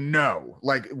 actually, no,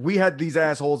 like we had these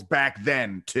assholes back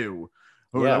then too.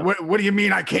 Who were Yeah. like, what do you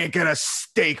mean I can't get a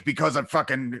steak because of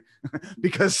fucking,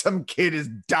 because some kid is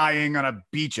dying on a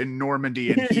beach in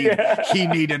Normandy and he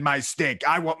needed my steak.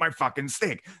 I want my fucking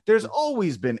steak. There's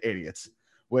always been idiots.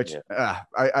 Which,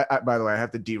 I by the way, I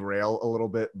have to derail a little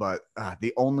bit, but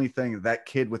the only thing that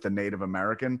kid with the Native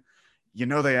American,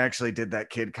 they actually did that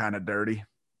kid kind of dirty.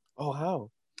 Oh, how?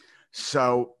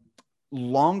 So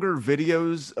longer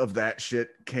videos of that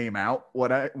shit came out.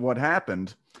 What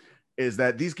happened is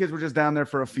that these kids were just down there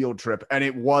for a field trip, and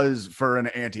it was for an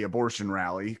anti-abortion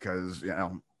rally because,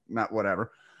 not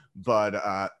whatever.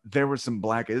 But there were some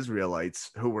Black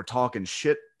Israelites who were talking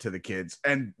shit to the kids,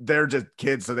 and they're just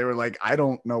kids. So they were like, I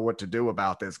don't know what to do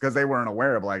about this because they weren't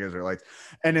aware of Black Israelites.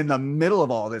 And in the middle of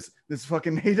all this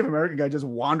fucking Native American guy just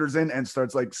wanders in and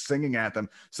starts like singing at them.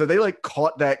 So they like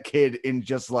caught that kid in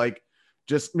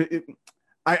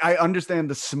I understand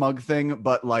the smug thing,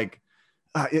 but like,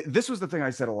 this was the thing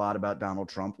I said a lot about Donald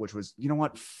Trump, which was, you know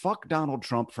what? Fuck Donald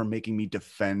Trump for making me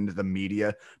defend the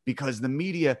media, because the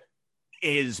media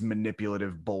is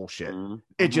manipulative bullshit. Mm-hmm.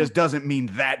 It just doesn't mean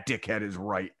that dickhead is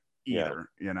right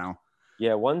either,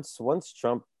 Yeah, once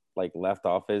Trump like left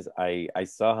office, I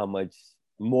saw how much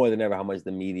more than ever how much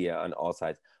the media on all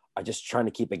sides are just trying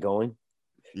to keep it going.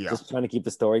 Yeah. Just trying to keep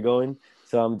the story going.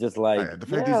 So I'm just like, the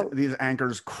fact these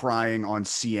anchors crying on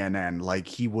CNN like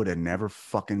he would have never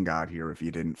fucking got here if you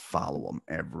didn't follow him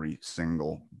every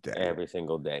single day. Every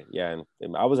single day. Yeah.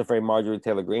 And I was afraid Marjorie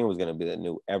Taylor Greene was going to be the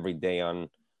new every day on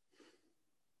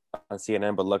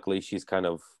CNN, but luckily she's kind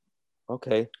of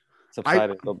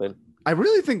subsided a little bit. I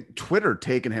really think Twitter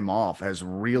taking him off has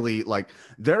really, like,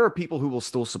 there are people who will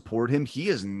still support him. He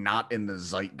is not in the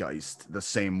zeitgeist the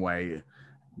same way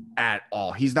at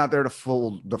all. He's not there to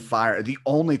fuel the fire. The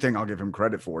only thing I'll give him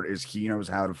credit for is he knows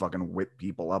how to fucking whip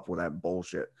people up with that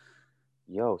bullshit.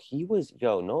 No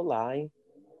lie.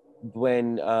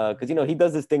 When because he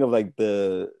does this thing of like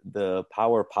the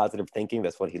power of positive thinking.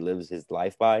 That's what he lives his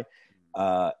life by.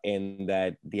 And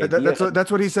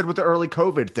that's what he said with the early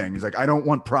COVID thing. He's like, I don't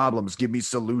want problems, give me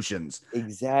solutions.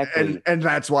 Exactly. And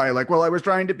that's why, like, well, I was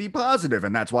trying to be positive,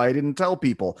 and that's why I didn't tell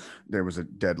people there was a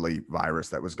deadly virus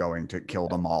that was going to kill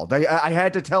them all. I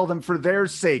had to tell them for their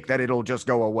sake that it'll just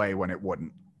go away when it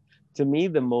wouldn't. To me,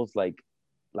 the most like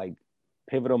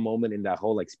pivotal moment in that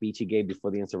whole like speech he gave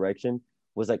before the insurrection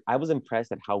was like, I was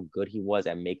impressed at how good he was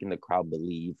at making the crowd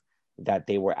believe that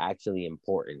they were actually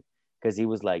important. Because he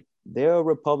was like, there are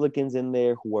Republicans in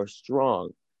there who are strong,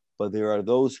 but there are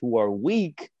those who are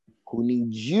weak who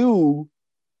need you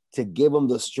to give them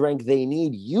the strength they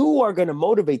need. You are going to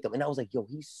motivate them. And I was like, yo,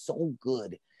 he's so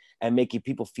good at making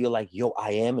people feel like, yo,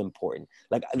 I am important.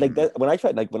 Like that,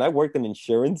 when I worked in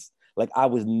insurance, like I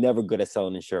was never good at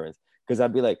selling insurance. Because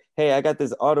I'd be like, hey, I got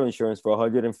this auto insurance for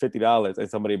 $150. And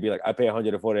somebody would be like, I pay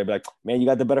 $140. I'd be like, man, you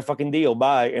got the better fucking deal.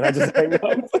 Bye. And I just hang up.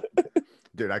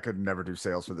 Dude, I could never do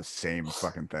sales for the same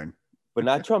fucking thing. But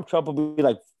not Trump. Trump will be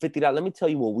like, $50. Let me tell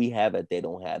you what we have that they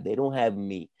don't have. They don't have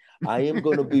me. I am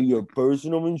going to be your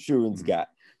personal insurance guy.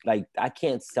 Like, I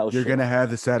can't sell shit. You're going to have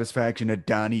the satisfaction of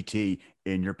Donnie T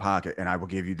in your pocket, and I will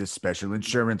give you this special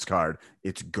insurance card.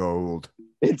 It's gold.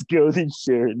 It's gold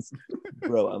insurance.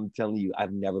 Bro, I'm telling you,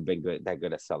 I've never been that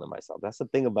good at selling myself. That's the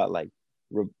thing about, like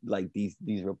these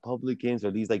Republicans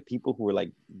or these, like, people who are,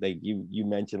 like you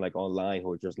mentioned, like, online,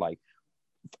 who are just, like,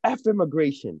 F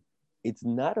immigration. It's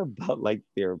not about, like,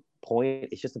 their point.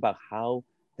 It's just about how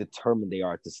determined they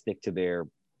are to stick to their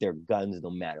guns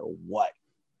no matter what.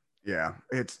 Yeah,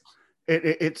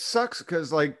 it sucks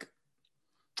because, like,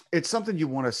 it's something you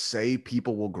want to say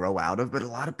people will grow out of, but a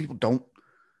lot of people don't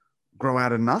grow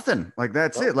out of nothing. Like,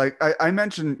 that's it. Like I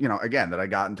mentioned, again, that I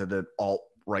got into the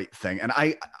alt-right thing, and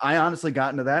I honestly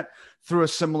got into that through a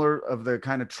similar of the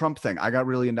kind of Trump thing. I got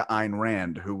really into Ayn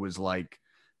Rand, who was like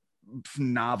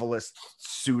novelist,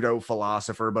 pseudo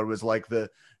philosopher, but it was like the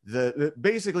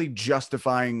basically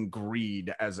justifying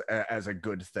greed as a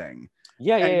good thing.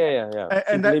 Yeah.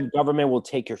 And that government will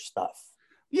take your stuff.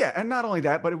 Yeah, and not only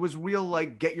that, but it was real,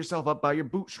 like, get yourself up by your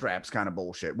bootstraps kind of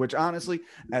bullshit, which honestly,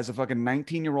 as a fucking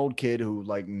 19-year-old kid who,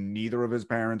 like, neither of his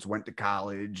parents went to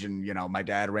college, and, my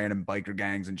dad ran in biker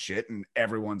gangs and shit, and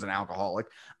everyone's an alcoholic,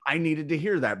 I needed to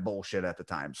hear that bullshit at the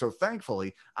time. So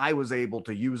thankfully, I was able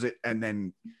to use it and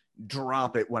then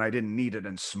drop it when I didn't need it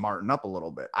and smarten up a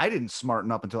little bit. I didn't smarten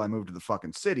up until I moved to the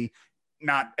fucking city.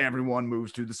 Not everyone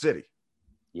moves to the city.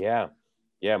 Yeah,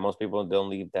 most people don't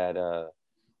leave that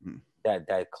Mm.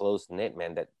 that close knit,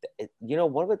 man. You know,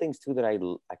 one of the things too that I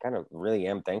kind of really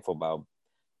am thankful about,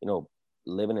 you know,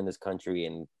 living in this country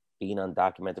and being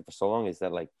undocumented for so long is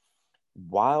that, like,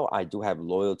 while I do have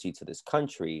loyalty to this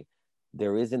country,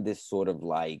 there isn't this sort of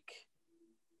like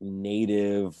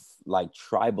native like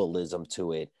tribalism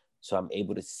to it. So I'm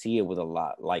able to see it with a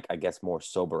lot, like, I guess, more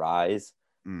sober eyes.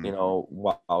 You Mm. know,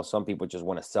 while some people just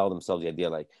want to sell themselves the idea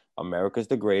like America's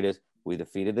the greatest, we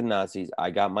defeated the Nazis,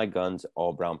 I got my guns,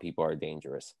 all brown people are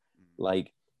dangerous.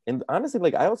 Like, and honestly,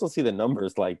 like, I also see the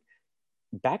numbers. Like,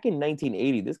 back in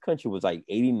 1980, this country was like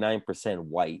 89%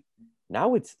 white.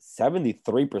 Now it's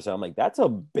 73%. I'm like, that's a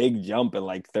big jump in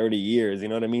like 30 years. You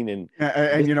know what I mean?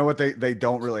 And you know what they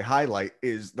don't really highlight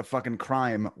is the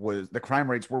crime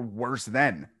rates were worse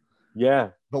then. Yeah,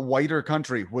 The whiter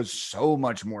country was so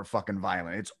much more fucking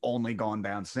violent. It's only gone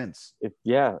down since.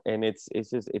 yeah, and it's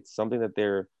just it's something that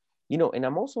they're, you know, and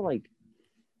I'm also like,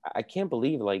 I can't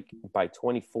believe like by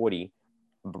 2040,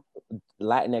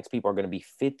 Latinx people are going to be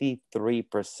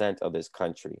 53% of this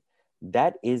country.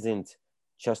 That isn't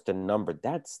just a number.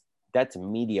 That's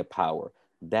media power.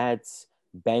 That's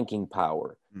banking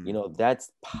power. You know,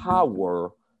 that's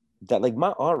power. That, like, my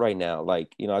aunt right now,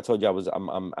 like, you know, I told you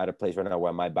I'm at a place right now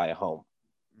where I might buy a home.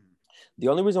 The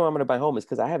only reason why I'm going to buy a home is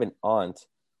because I have an aunt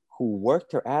who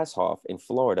worked her ass off in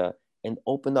Florida and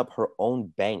opened up her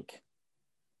own bank.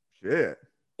 Shit.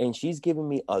 And she's giving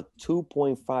me a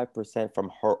 2.5%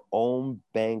 from her own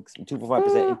bank's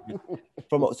 2.5%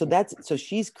 from, so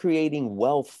she's creating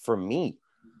wealth for me.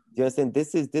 You understand?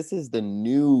 This is the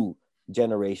new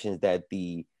generations that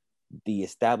the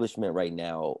establishment right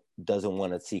now doesn't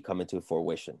want to see come into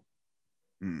fruition.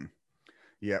 Mm.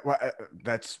 Yeah, well,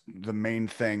 that's the main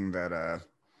thing that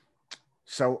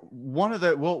so one of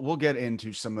the we'll get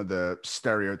into some of the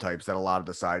stereotypes that a lot of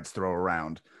the sides throw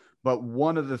around, but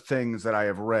one of the things that I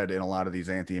have read in a lot of these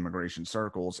anti-immigration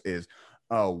circles is,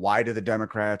 why do the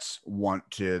Democrats want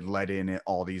to let in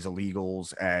all these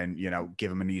illegals and, you know, give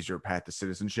them an easier path to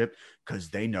citizenship? Because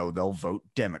they know they'll vote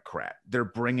Democrat. They're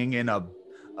bringing in a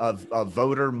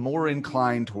voter more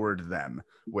inclined toward them,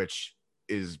 which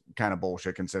is kind of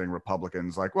bullshit considering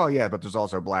Republicans like, well, yeah, but there's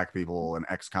also black people and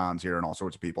ex-cons here and all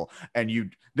sorts of people. And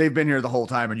they've been here the whole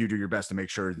time and you do your best to make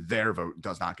sure their vote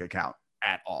does not get count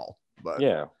at all. But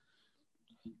yeah,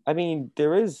 I mean,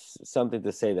 there is something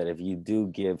to say that if you do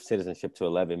give citizenship to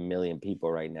 11 million people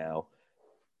right now,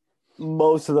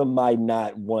 most of them might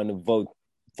not want to vote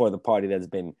for the party that's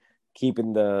been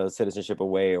keeping the citizenship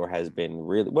away or has been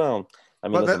really, well, I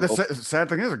mean, but listen, the sad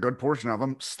thing is a good portion of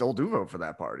them still do vote for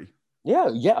that party.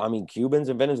 yeah. I mean, Cubans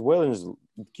and Venezuelans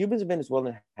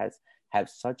have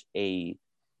such a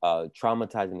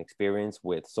traumatizing experience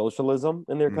with socialism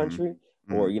in their country,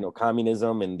 or, you know,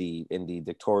 communism in the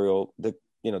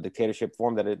dictatorship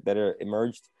form that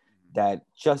emerged, that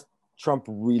just Trump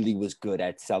really was good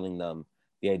at selling them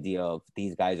the idea of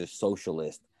these guys are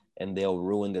socialist and they'll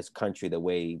ruin this country the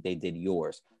way they did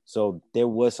yours. So there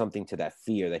was something to that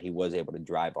fear that he was able to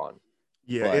drive on.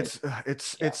 Yeah, But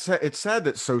it's sad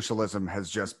that socialism has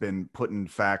just been put in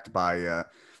fact by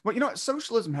well, you know what?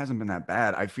 Socialism hasn't been that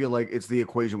bad. I feel like it's the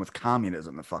equation with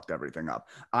communism that fucked everything up.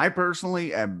 I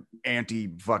personally am anti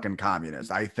fucking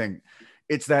communist. I think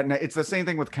it's the same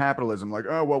thing with capitalism. Like,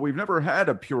 oh well, we've never had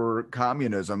a pure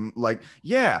communism. Like,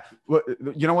 yeah,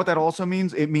 you know what that also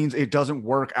means? It means it doesn't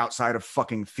work outside of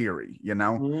fucking theory. You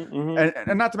know.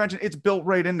 And not to mention, it's built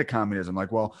right into communism.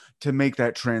 Like, well, to make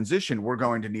that transition, we're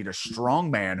going to need a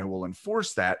strong man who will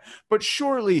enforce that. But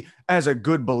surely, as a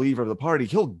good believer of the party,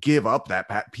 he'll give up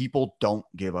that. People don't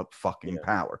give up fucking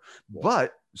power.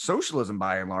 But socialism,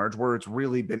 by and large, where it's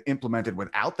really been implemented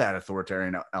without that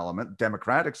authoritarian element,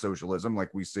 democratic socialism,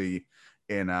 like we see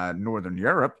in Northern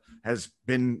Europe, has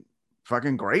been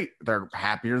fucking great. They're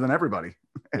happier than everybody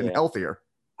and healthier.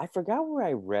 I forgot where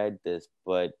I read this,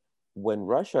 but when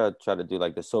Russia tried to do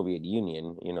like the Soviet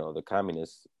Union, you know, the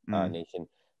communist nation,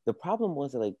 the problem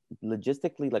was that, like,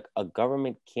 logistically, like, a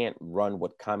government can't run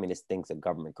what communist thinks a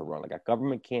government could run. Like, a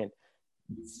government can't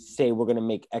say we're going to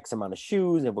make X amount of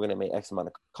shoes and we're going to make X amount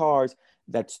of cars.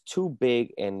 That's too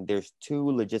big, and there's two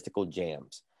logistical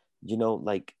jams. You know,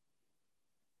 like,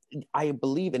 I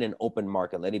believe in an open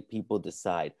market, letting people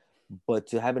decide, but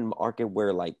to have a market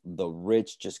where like the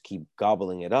rich just keep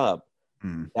gobbling it up,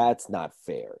 that's not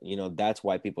fair. You know, that's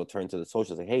why people turn to the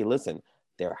socialists like, hey, listen,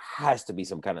 there has to be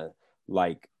some kind of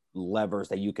like levers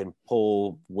that you can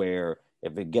pull where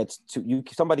if it gets to you,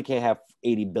 somebody can't have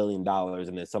 $80 billion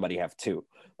and then somebody have two.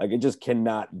 Like, it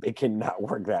cannot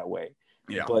work that way.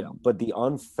 Yeah. But the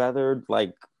unfeathered,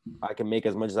 like, I can make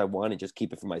as much as I want and just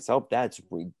keep it for myself, that's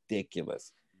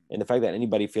ridiculous. And the fact that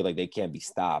anybody feel like they can't be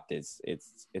stopped is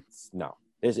it's no.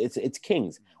 It's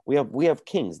kings. We have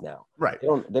kings now. Right.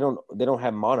 They don't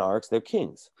have monarchs. They're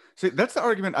kings. See, that's the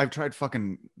argument I've tried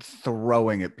fucking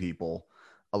throwing at people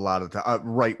a lot of the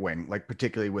right wing, like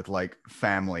particularly with like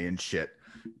family and shit,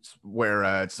 where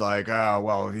it's like, oh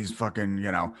well, these fucking,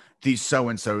 you know, these so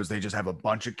and so's, they just have a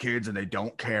bunch of kids and they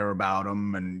don't care about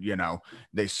them, and you know,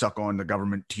 they suck on the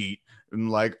government teat. And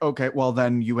like, okay, well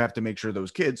then you have to make sure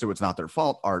those kids, so it's not their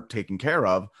fault, are taken care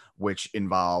of, which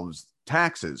involves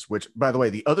taxes. Which, by the way,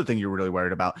 the other thing you're really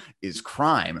worried about is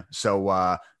crime.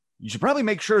 So you should probably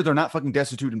make sure they're not fucking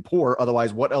destitute and poor.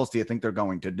 Otherwise, what else do you think they're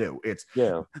going to do? It's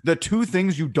the two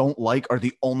things you don't like are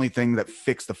the only thing that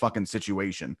fix the fucking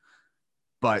situation.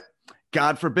 But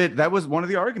God forbid, that was one of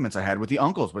the arguments I had with the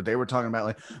uncles, where they were talking about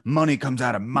like money comes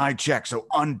out of my check, so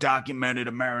undocumented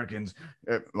Americans,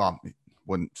 well,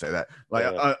 wouldn't say that, like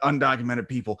undocumented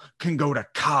people can go to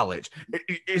college.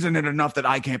 Isn't it enough that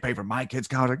I can't pay for my kids'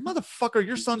 college? Like, motherfucker,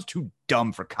 your son's too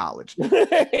dumb for college.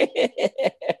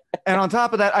 And on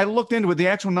top of that, I looked into it. The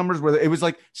actual numbers were, it was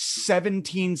like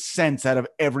 17 cents out of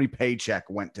every paycheck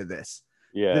went to this.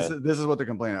 Yeah. This is what they're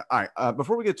complaining. All right.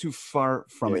 Before we get too far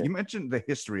from it, you mentioned the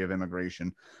history of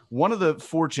immigration. One of the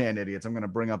 4chan idiots I'm going to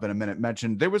bring up in a minute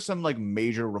mentioned there was some like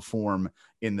major reform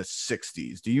in the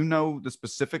 60s. Do you know the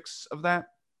specifics of that?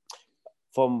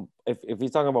 From if you're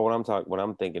talking about what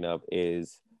I'm thinking of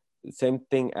is the same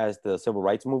thing as the civil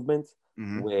rights movement,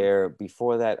 where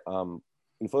before that,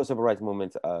 before the civil rights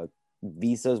movement,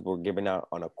 visas were given out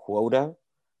on a quota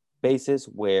basis,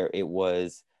 where it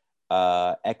was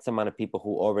X amount of people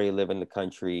who already live in the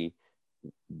country,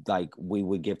 like we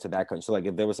would give to that country. So like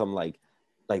if there was some like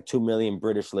 2 million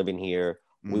British living here,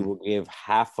 we would give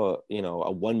half a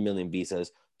 1 million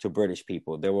visas to British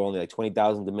people. There were only like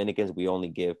 20,000 Dominicans. We only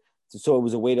give. So it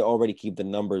was a way to already keep the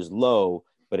numbers low,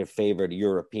 but it favored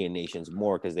European nations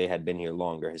more because they had been here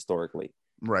longer historically.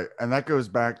 Right. And that goes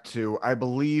back to, I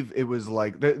believe it was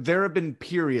like, there have been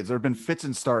periods, there have been fits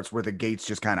and starts where the gates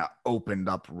just kind of opened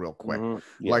up real quick.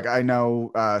 Like I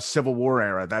know Civil War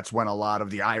era, that's when a lot of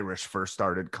the Irish first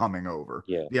started coming over.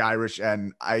 The Irish,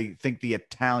 and I think the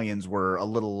Italians were a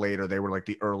little later. They were like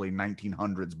the early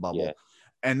 1900s bubble.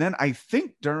 And then I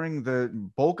think during the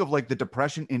bulk of like the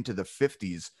Depression into the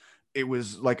 50s, it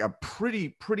was like a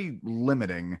pretty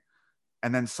limiting.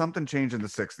 And then something changed in the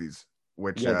 60s.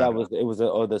 Which it was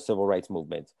the civil rights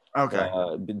movement. Okay.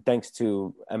 Thanks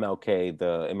to MLK,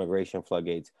 the immigration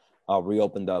floodgates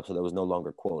reopened up, so there was no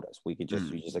longer quotas. We could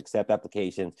just you just accept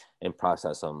applications and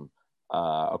process them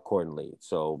accordingly.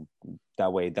 So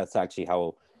that way, that's actually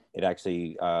how it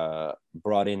actually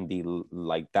brought in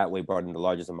the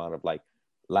largest amount of like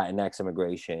Latinx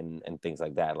immigration and things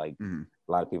like that. Like a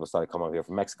lot of people started coming over here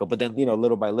from Mexico, but then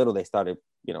little by little they started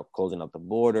closing up the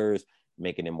borders,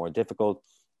 making it more difficult.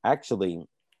 Actually,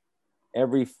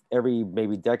 every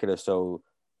maybe decade or so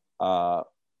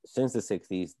since the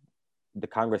 60s, the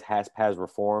Congress has passed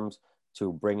reforms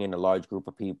to bring in a large group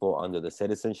of people under the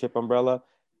citizenship umbrella.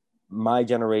 My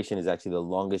generation is actually the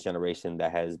longest generation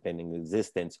that has been in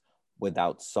existence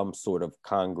without some sort of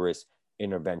Congress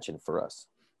intervention for us.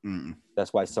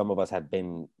 That's why some of us have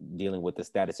been dealing with the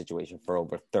status situation for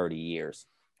over 30 years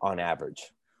on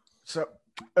average. So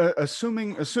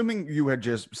assuming you had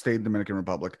just stayed in the Dominican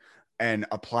Republic and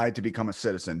applied to become a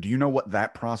citizen, do you know what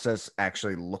that process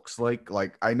actually looks like?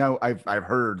 Like, I know I've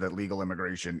heard that legal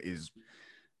immigration is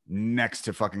next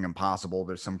to fucking impossible.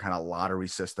 There's some kind of lottery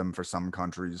system for some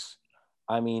countries.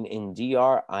 I mean, in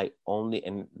DR,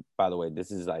 and by the way, this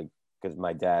is like, because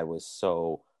my dad was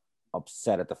so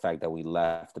upset at the fact that we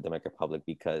left the Dominican Republic,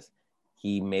 because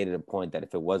he made it a point that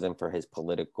if it wasn't for his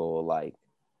political, like,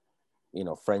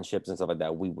 friendships and stuff like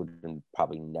that, we would have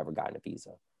probably never gotten a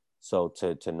visa. So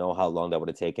to know how long that would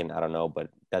have taken, I don't know, but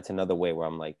that's another way where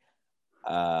I'm like,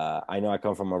 I know I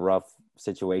come from a rough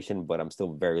situation, but I'm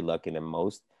still very lucky than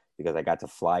most, because I got to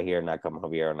fly here and not come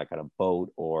over here on like on a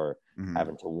boat or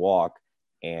having to walk.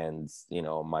 And,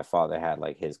 my father had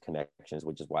like his connections,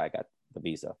 which is why I got the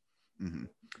visa.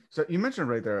 So you mentioned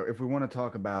right there, if we want to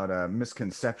talk about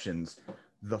misconceptions,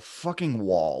 the fucking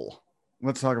wall.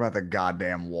 Let's talk about the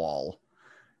goddamn wall.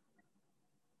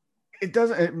 It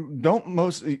doesn't,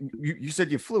 you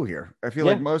said you flew here. I feel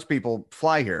like most people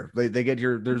fly here. They get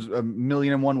here. There's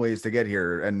 1,000,001 ways to get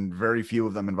here, and very few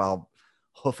of them involve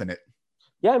hoofing it.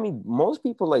 Yeah, I mean, most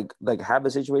people like have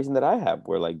a situation that I have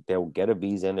where like they'll get a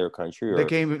visa in their country. Or they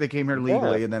came here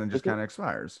legally, and then it just kind of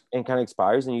expires.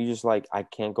 And you just like, I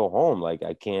can't go home. Like,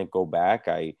 I can't go back.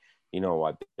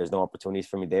 There's no opportunities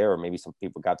for me there. Or maybe some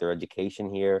people got their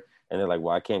education here, and they're like,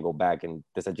 well, I can't go back, and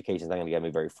this education is not going to get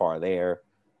me very far there.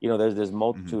 you know, there's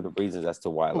multitude of reasons as to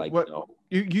why, like, What you know,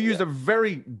 you used a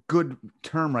very good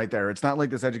term right there. It's not like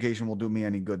this education will do me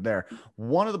any good there.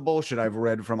 One of the bullshit I've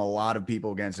read from a lot of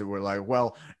people against it were like,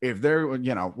 well, if they're,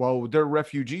 well, they're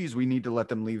refugees, we need to let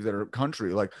them leave their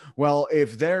country. Like, well,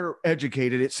 if they're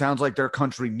educated, it sounds like their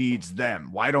country needs them.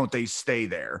 Why don't they stay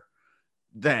there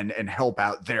then and help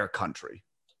out their country?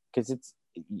 because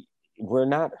we're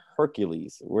not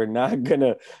Hercules. We're not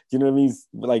gonna, you know what I mean?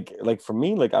 Like for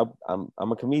me, like I'm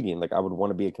a comedian. Like I would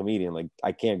want to be a comedian. Like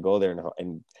I can't go there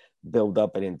and build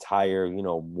up an entire, you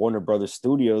know, Warner Brothers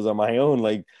Studios on my own.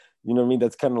 Like, you know what I mean?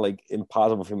 That's kind of like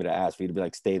impossible for me to ask for you to be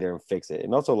like, stay there and fix it.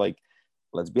 And also, like,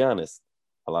 let's be honest,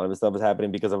 a lot of this stuff is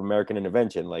happening because of American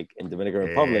intervention. Like in Dominican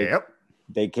Republic, Yep.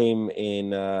 they came in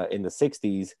the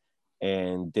 60s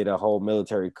and did a whole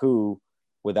military coup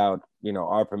without, you know,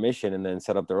 our permission, and then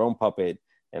set up their own puppet.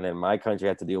 And then my country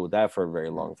had to deal with that for a very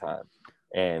long time.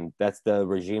 And that's the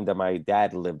regime that my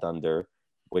dad lived under,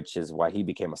 which is why he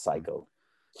became a psycho.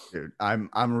 Dude, I'm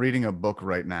reading a book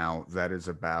right now that is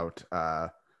about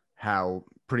how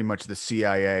pretty much the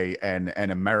CIA and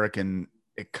an American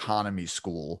economy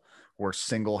school were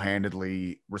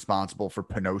single-handedly responsible for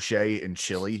Pinochet in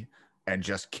Chile and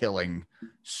just killing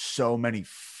so many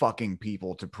fucking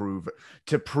people to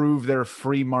prove their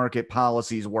free market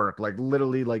policies work. Like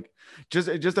literally, like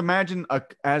just imagine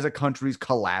as a country's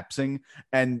collapsing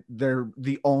and they're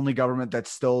the only government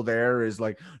that's still there is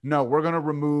like, no, we're gonna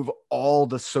remove all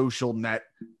the social net,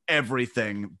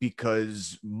 everything,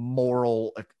 because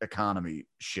moral economy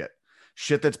shit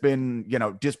that's been,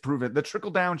 disproven, the trickle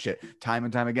down shit time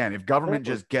and time again. If government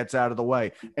just gets out of the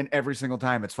way, and every single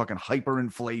time it's fucking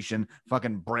hyperinflation,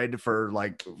 fucking bread for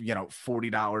like,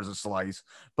 $40 a slice.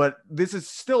 But this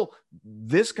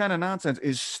kind of nonsense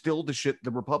is still the shit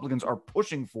the Republicans are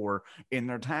pushing for in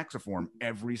their tax reform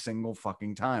every single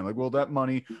fucking time. Like, well, that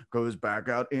money goes back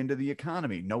out into the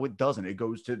economy. No, it doesn't. It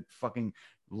goes to fucking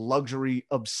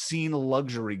obscene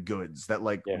luxury goods that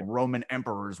Roman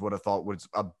emperors would have thought was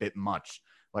a bit much,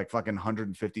 like fucking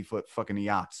 150-foot fucking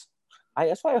yachts.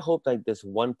 That's why I hope like this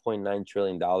 $1.9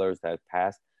 trillion that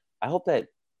passed. I hope that,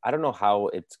 I don't know how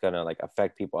it's gonna like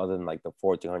affect people other than like the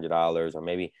 $1,400, or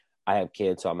maybe I have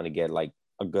kids, so I'm gonna get like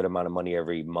a good amount of money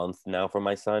every month now for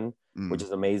my son, which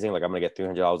is amazing. Like I'm gonna get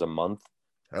 $300 a month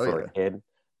for a kid.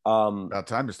 About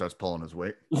time he starts pulling his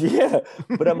weight. Yeah,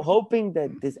 but I'm hoping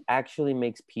that this actually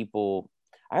makes people.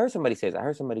 I heard somebody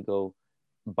go,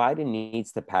 Biden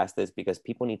needs to pass this because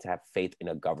people need to have faith in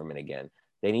a government again.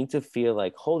 They need to feel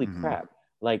like, holy crap,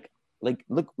 like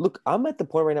look, I'm at the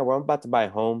point right now where I'm about to buy a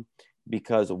home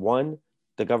because one,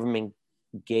 the government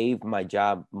gave my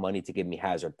job money to give me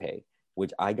hazard pay,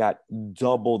 which I got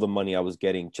double the money I was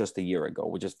getting just a year ago,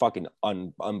 which is fucking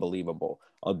unbelievable.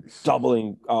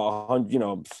 Doubling,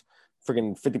 freaking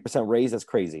 50% raise. That's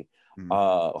crazy.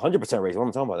 100% raise. What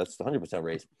I'm talking about, that's 100%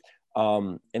 raise.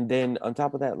 And then on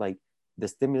top of that, like the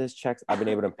stimulus checks, I've been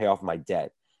able to pay off my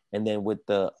debt. And then with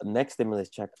the next stimulus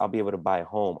check, I'll be able to buy a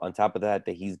home. On top of that,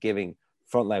 he's giving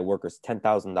frontline workers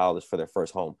 $10,000 for their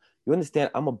first home. You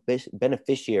understand? I'm a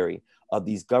beneficiary of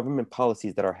these government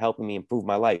policies that are helping me improve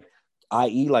my life,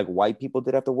 i.e. like white people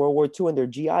did after World War II and their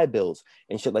GI Bills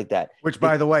and shit like that. Which,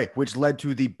 by the way, led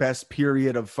to the best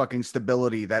period of fucking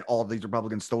stability that all of these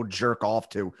Republicans still jerk off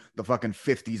to, the fucking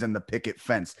 50s and the picket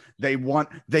fence. They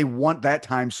want that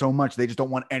time so much. They just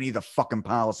don't want any of the fucking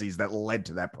policies that led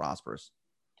to that prosperous.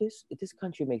 This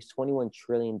country makes $21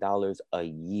 trillion a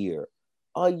year.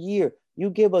 A year. You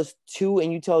give us 2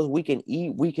 and you tell us we can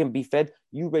eat, we can be fed.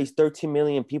 You raise 13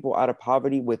 million people out of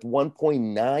poverty with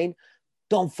 1.9.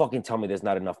 Don't fucking tell me there's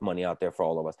not enough money out there for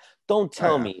all of us. Don't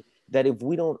tell me that if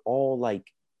we don't all like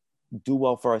do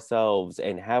well for ourselves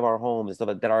and have our homes and stuff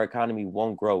like that, our economy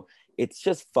won't grow. It's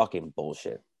just fucking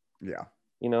bullshit. Yeah.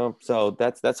 So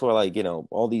that's where like,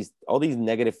 all these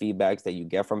negative feedbacks that you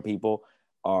get from people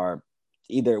are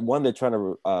either one, they're trying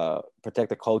to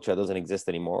protect a culture that doesn't exist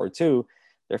anymore, or two,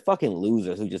 they're fucking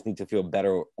losers who just need to feel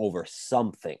better over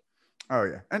something. Oh,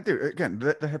 yeah. And dude, again,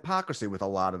 the hypocrisy with a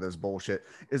lot of this bullshit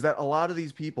is that a lot of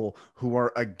these people who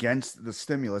are against the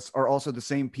stimulus are also the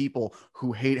same people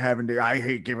who I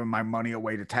hate giving my money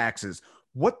away to taxes.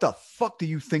 What the fuck do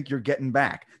you think you're getting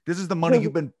back? This is the money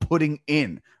you've been putting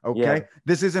in. Okay. Yeah.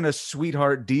 This isn't a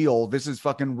sweetheart deal. This is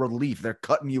fucking relief. They're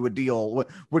cutting you a deal.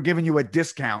 We're giving you a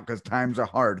discount because times are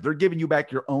hard. They're giving you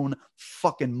back your own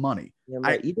fucking money. Yeah,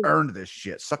 I earned this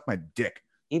shit. Suck my dick.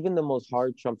 Even the most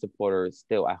hard Trump supporters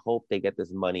still, I hope they get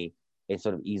this money and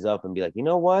sort of ease up and be like, you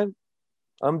know what?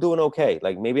 I'm doing okay.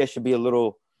 Like maybe I should be a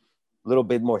little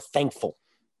bit more thankful.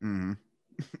 Mm-hmm.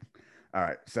 All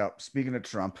right. So speaking of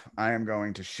Trump, I am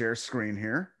going to share screen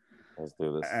here. Let's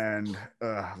do this. And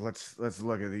let's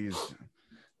look at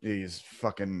these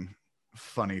fucking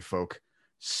funny folk.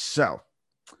 So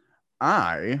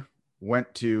I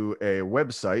went to a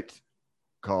website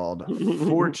called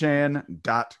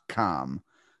 4chan.com.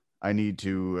 I need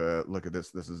to look at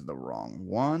this. This is the wrong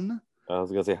one. I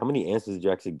was gonna say, how many answers did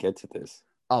you actually get to this?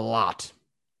 A lot.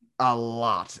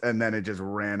 And then it just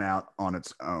ran out on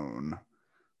its own.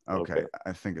 Okay,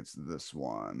 I think it's this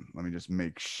one. Let me just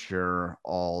make sure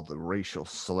all the racial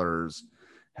slurs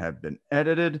have been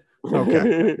edited.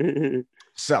 Okay.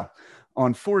 So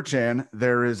on 4chan,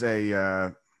 there is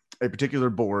a particular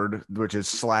board which is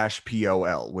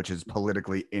 /POL, which is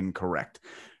politically incorrect.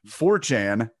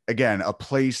 4chan, again, a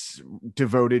place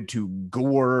devoted to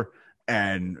gore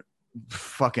and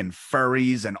fucking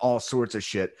furries and all sorts of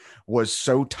shit, was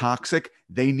so toxic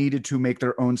they needed to make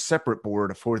their own separate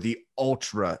board for the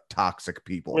ultra toxic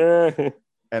people.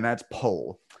 And that's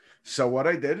POL. So what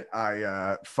I did,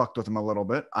 I fucked with them a little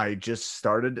bit. I just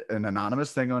started an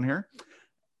anonymous thing on here.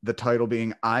 The title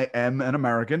being I am an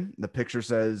American. The picture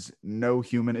says no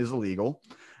human is illegal.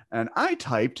 And I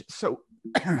typed so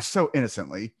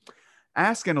innocently,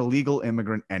 ask an illegal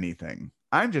immigrant anything.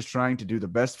 I'm just trying to do the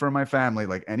best for my family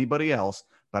like anybody else,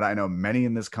 but I know many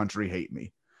in this country hate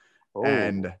me. Oh.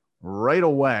 And right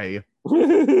away,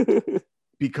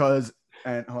 because,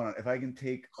 and hold on, if I can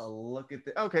take a look at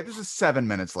the, okay, this is 7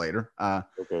 minutes later.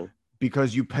 Okay.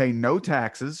 Because you pay no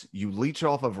taxes, you leech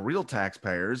off of real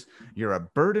taxpayers, you're a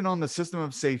burden on the system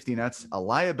of safety nets, a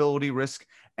liability risk,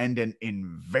 and an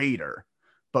invader.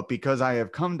 But because I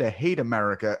have come to hate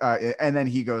America, and then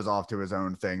he goes off to his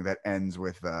own thing that ends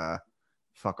with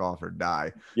fuck off or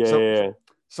die.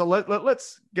 So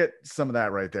let's get some of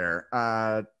that right there.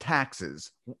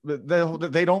 Taxes.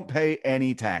 They don't pay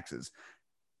any taxes.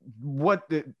 What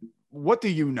do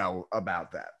you know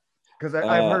about that? Because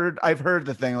I've heard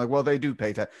the thing like, well, they do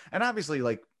pay tax, and obviously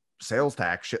like sales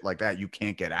tax, shit like that, you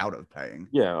can't get out of paying.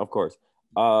 Yeah, of course.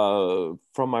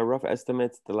 From my rough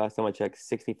estimates, the last time I checked,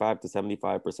 65 to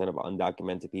 75% of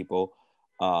undocumented people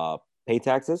pay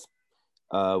taxes.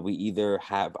 We either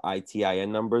have ITIN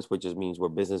numbers, which just means we're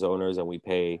business owners and we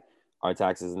pay our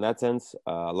taxes in that sense.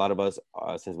 A lot of us,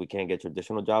 since we can't get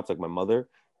traditional jobs, like my mother,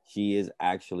 she is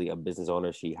actually a business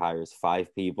owner. She hires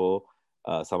 5 people,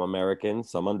 some American,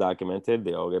 some undocumented.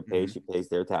 They all get paid. Mm-hmm. She pays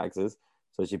their taxes.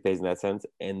 So she pays in that sense.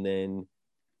 And then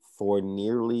for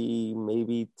nearly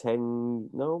maybe 10,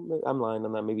 no, I'm lying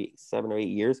on that, maybe 7 or 8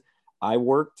 years, I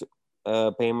worked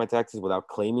paying my taxes without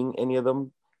claiming any of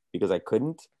them because I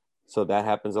couldn't. So that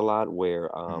happens a lot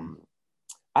where I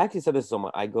actually said this to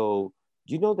someone. I go,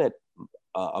 do you know that,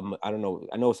 I don't know,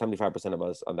 I know 75% of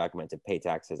us undocumented pay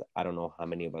taxes. I don't know how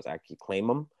many of us actually claim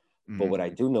them. Mm-hmm. But what I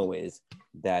do know is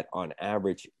that on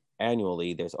average,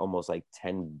 annually, there's almost like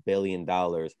 $10 billion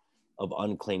of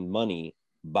unclaimed money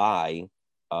by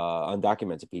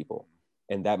undocumented people,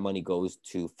 and that money goes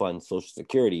to fund Social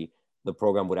Security. The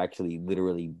program would actually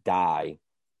literally die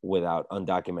without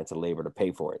undocumented labor to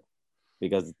pay for it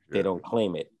because they don't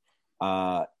claim it.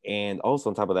 And also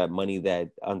on top of that, money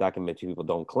that undocumented people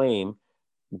don't claim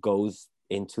goes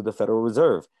into the Federal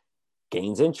Reserve,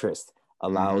 gains interest,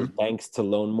 allows banks to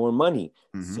loan more money.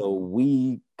 So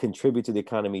we contribute to the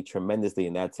economy tremendously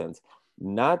in that sense.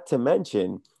 Not to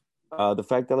mention the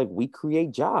fact that like we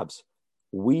create jobs.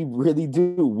 We really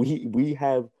do. We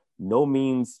have no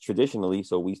means traditionally,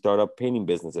 so we start up painting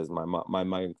businesses. My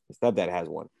stepdad has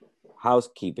one.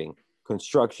 Housekeeping,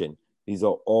 construction. These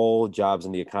are all jobs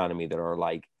in the economy that are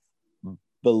like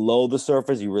below the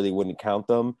surface. You really wouldn't count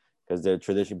them because they're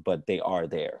tradition, but they are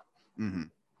there. Mm-hmm.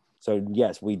 So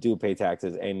yes, we do pay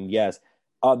taxes, and yes,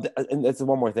 and that's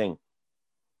one more thing.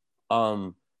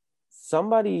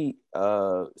 Somebody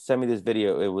sent me this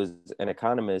video. It was an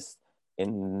economist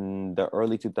in the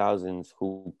early 2000s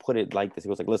who put it like this. He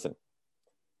was like, listen,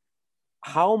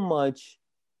 how much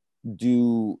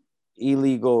do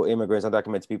illegal immigrants,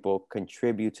 undocumented people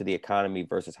contribute to the economy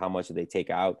versus how much do they take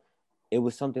out? It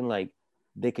was something like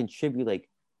they contribute like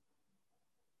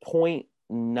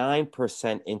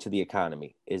 0.9% into the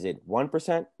economy. Is it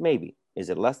 1%? Maybe. Is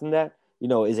it less than that?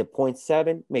 Is it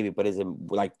 0.7? Maybe, but is it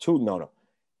like 2? No.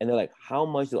 And they're like, how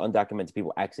much do undocumented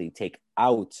people actually take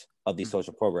out of these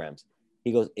social programs?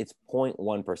 He goes, it's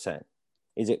 0.1%.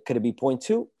 Could it be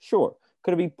 0.2? Sure.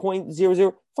 Could it be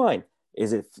 0.00? Fine.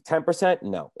 Is it 10%?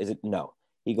 No. Is it? No.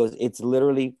 He goes, it's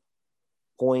literally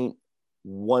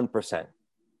 0.1%.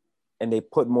 And they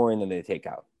put more in than they take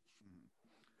out.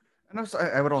 And also,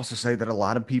 I would also say that a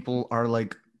lot of people are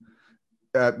like,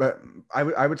 but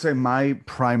I would say my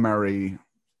primary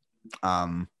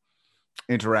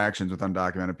interactions with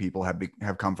undocumented people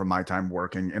have come from my time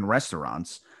working in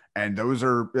restaurants And those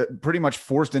are pretty much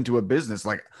forced into a business.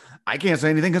 Like, I can't say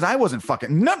anything because I wasn't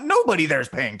fucking, nobody there's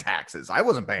paying taxes. I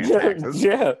wasn't paying taxes.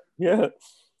 Yeah.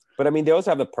 But I mean, they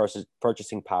also have the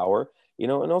purchasing power, you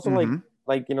know, and also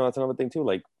like, you know, that's another thing too.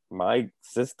 Like my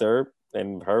sister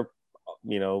and her,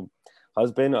 you know,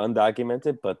 husband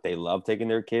undocumented, but they love taking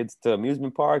their kids to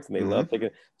amusement parks and they love taking.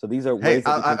 So these are ways.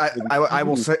 I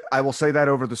will say that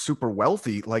over the super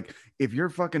wealthy. Like, if you're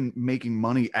fucking making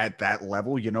money at that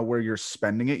level, you know where you're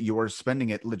spending it. You are spending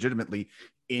it legitimately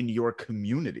in your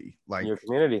community, like in your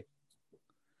community.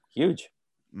 Huge.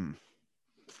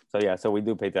 So yeah, so we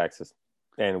do pay taxes,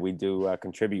 and we do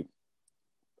contribute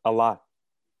a lot.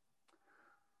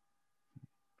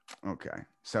 Okay,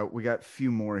 so we got a few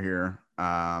more here.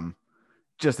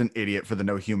 Just an idiot for the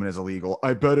no human is illegal.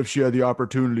 I bet if she had the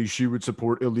opportunity, she would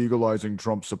support illegalizing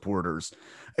Trump supporters.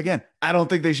 Again, I don't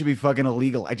think they should be fucking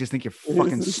illegal. I just think you're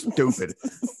fucking stupid.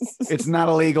 It's not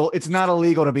illegal. It's not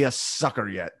illegal to be a sucker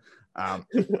yet. I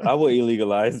will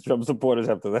illegalize Trump supporters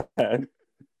after that.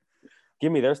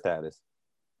 Give me their status.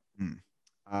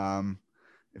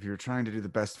 If you're trying to do the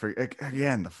best for,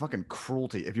 again, the fucking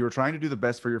cruelty. If you were trying to do the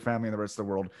best for your family and the rest of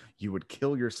the world, you would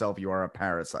kill yourself. You are a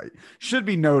parasite. Should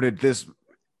be noted,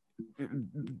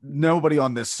 nobody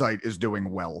on this site is doing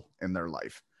well in their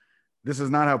life. This is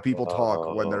not how people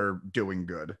talk when they're doing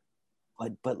good.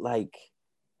 But like,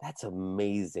 that's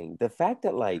amazing. The fact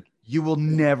that like you will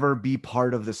never be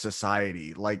part of the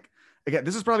society. Like, again,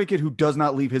 this is probably a kid who does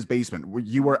not leave his basement.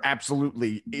 You are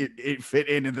absolutely it fit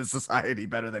into the society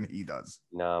better than he does.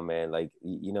 No, man. Like,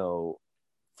 you know,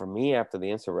 for me, after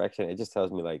the insurrection, it just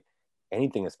tells me like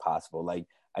anything is possible. Like,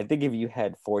 I think if you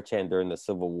had 4chan during the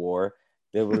Civil War,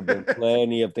 there would have been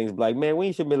plenty of things like, man,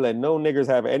 we should be letting no niggers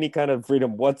have any kind of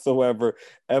freedom whatsoever,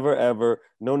 ever.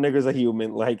 No niggers are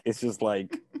human. Like, it's just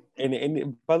like,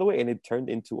 and by the way, and it turned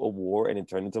into a war and it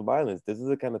turned into violence. This is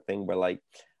the kind of thing where like,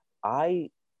 I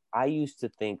used to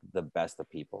think the best of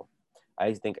people. I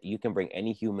used to think you can bring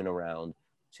any human around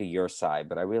to your side,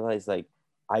 but I realized like,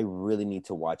 I really need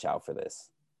to watch out for this.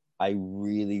 I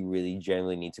really, really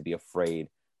genuinely need to be afraid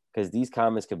because these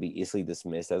comments could be easily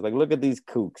dismissed as like, look at these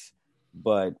kooks.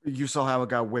 But you saw how it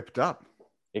got whipped up.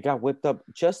 It got whipped up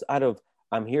just out of,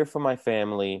 I'm here for my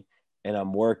family and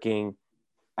I'm working.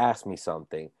 Ask me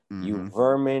something. You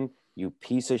vermin, you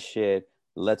piece of shit.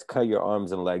 Let's cut your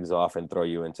arms and legs off and throw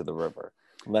you into the river.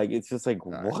 Like, it's just like,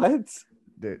 what?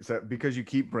 So because you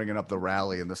keep bringing up the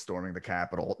rally and the storming the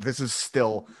Capitol, this is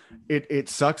still, it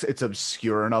sucks. It's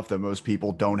obscure enough that most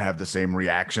people don't have the same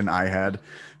reaction I had.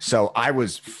 So I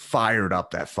was fired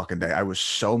up that fucking day. I was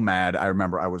so mad. I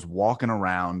remember I was walking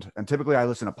around, and typically I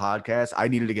listen to podcasts. I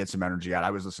needed to get some energy out.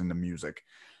 I was listening to music.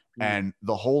 And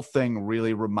the whole thing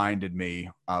really reminded me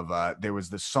of, there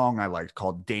was this song I liked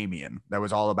called Damien that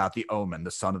was all about the omen, the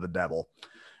son of the devil.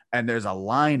 And there's a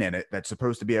line in it that's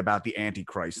supposed to be about the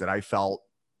Antichrist that I felt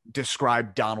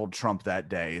described Donald Trump that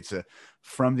day. It's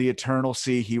from the eternal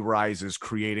sea he rises,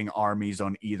 creating armies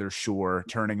on either shore,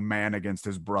 turning man against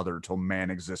his brother till man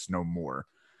exists no more.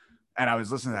 And I was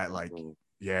listening to that like,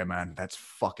 yeah, man, that's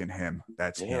fucking him.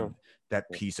 That's him. That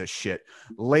piece of shit.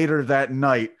 Later that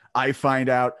night, I find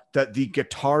out that the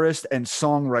guitarist and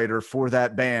songwriter for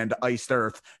that band, Iced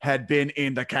Earth, had been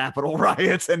in the Capitol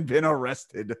riots and been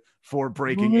arrested for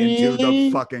breaking into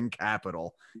the fucking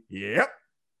Capitol. Yep.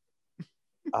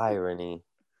 Irony.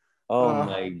 Oh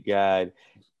my God.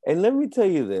 And let me tell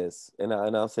you this, and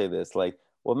I'll say this, like,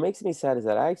 what makes me sad is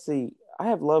that I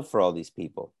have love for all these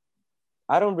people.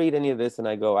 I don't read any of this and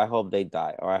I go, I hope they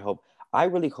die, or I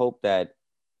really hope that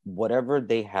whatever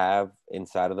they have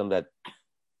inside of them, that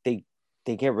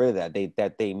they get rid of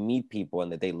that they meet people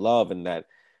and that they love, and that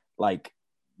like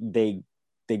they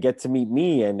get to meet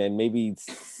me and then maybe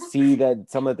see that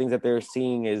some of the things that they're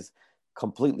seeing is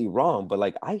completely wrong. But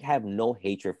like, I have no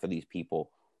hatred for these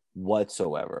people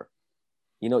whatsoever.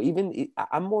 You know, even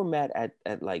I'm more mad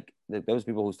at like those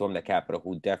people who stormed the Capitol,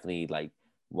 who definitely like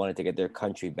wanted to get their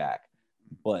country back.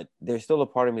 But there's still a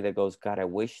part of me that goes, God, I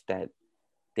wish that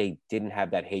they didn't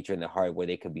have that hatred in their heart where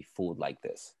they could be fooled like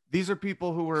this. These are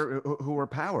people who were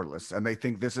powerless, and they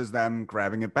think this is them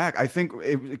grabbing it back. I think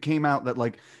it came out that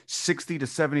like 60 to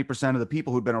 70% of the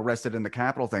people who'd been arrested in the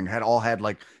Capitol thing had all had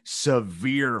like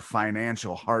severe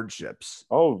financial hardships.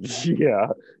 Oh yeah,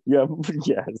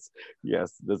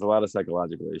 yes. There's a lot of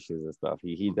psychological issues and stuff.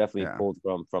 He definitely pulled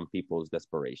from people's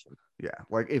desperation. Yeah,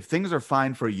 like if things are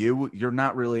fine for you, you're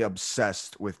not really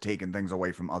obsessed with taking things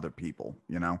away from other people,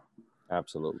 you know?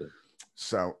 Absolutely.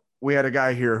 So we had a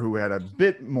guy here who had a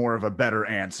bit more of a better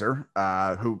answer,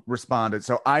 who responded.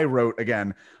 So I wrote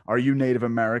again, are you Native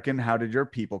American? How did your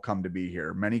people come to be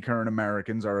here? Many current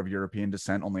Americans are of European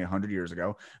descent only 100 years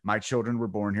ago. My children were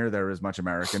born here. They're as much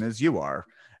American as you are.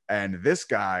 And this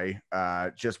guy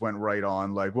just went right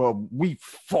on like, well, we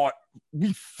fought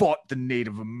the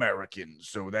Native Americans.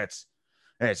 So that's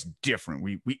different.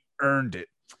 We earned it.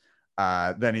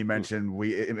 Then he mentioned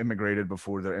we immigrated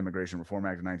before the Immigration Reform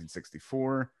Act of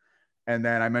 1964. And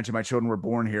then I mentioned my children were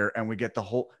born here, and we get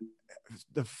the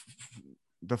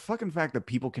fucking fact that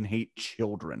people can hate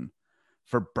children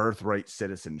for birthright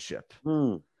citizenship.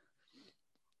 Oh,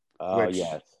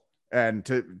 yes. And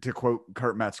to quote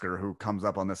Kurt Metzger, who comes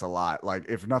up on this a lot, like,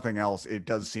 if nothing else, it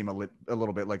does seem a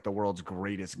little bit like the world's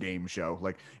greatest game show.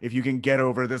 Like, if you can get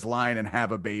over this line and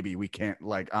have a baby, we can't,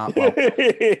 like, well,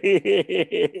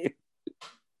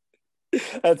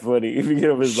 that's funny. If you get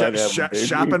over his line,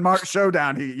 shopping mart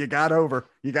showdown, you got over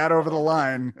the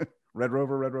line. Red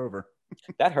Rover.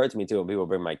 That hurts me too when people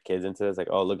bring my kids into this. Like,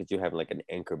 oh, look at you having like an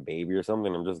anchor baby or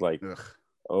something. I'm just like, ugh.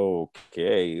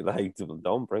 Okay, like,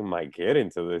 don't bring my kid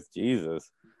into this,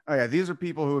 Jesus. Oh yeah, these are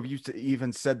people who have used to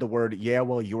even said the word, yeah,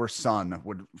 well, your son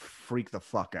would freak the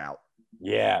fuck out.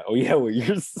 Yeah. Oh yeah, well,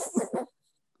 your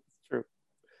true.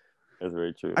 That's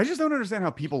very true. I just don't understand how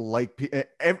people like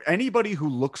anybody who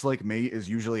looks like me is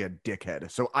usually a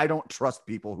dickhead. So I don't trust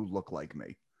people who look like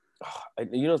me.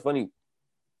 You know, it's funny.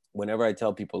 Whenever I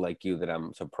tell people like you that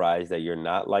I'm surprised that you're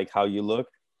not like how you look,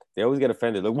 they always get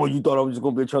offended. Like, well, you thought I was just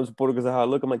going to be a Trump supporter because of how I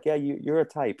look? I'm like, yeah, you're a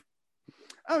type.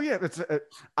 Oh, yeah.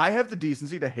 I have the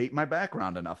decency to hate my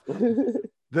background enough.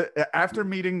 After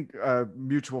meeting a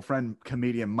mutual friend,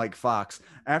 comedian Mike Fox,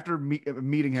 after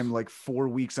meeting him like 4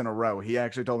 weeks in a row, he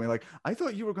actually told me, like, I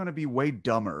thought you were going to be way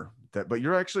dumber, but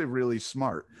you're actually really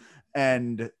smart.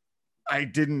 And I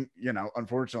didn't,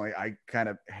 unfortunately, I kind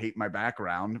of hate my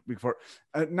background before,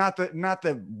 not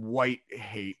the white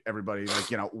hate everybody, like,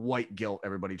 white guilt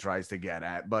everybody tries to get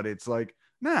at, but it's like,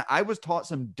 nah, I was taught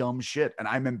some dumb shit and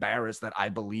I'm embarrassed that I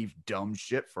believed dumb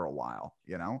shit for a while,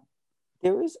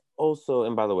 There is also,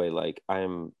 and by the way, like,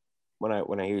 when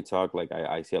I hear you talk, like,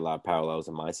 I see a lot of parallels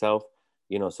in myself,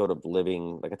 sort of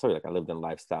living, like I told you, like I lived in a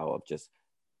lifestyle of just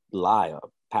lie,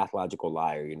 pathological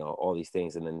liar, all these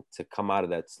things, and then to come out of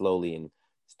that slowly and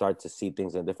start to see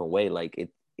things in a different way, like it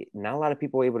not a lot of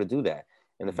people were able to do that.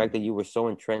 And the fact that you were so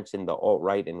entrenched in the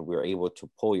alt-right and were able to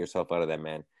pull yourself out of that,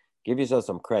 man, give yourself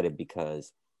some credit,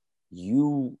 because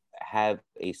you have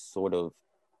a sort of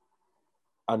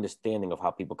understanding of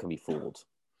how people can be fooled.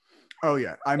 Oh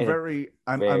yeah, I'm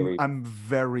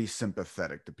very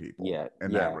sympathetic to people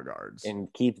in that regards, and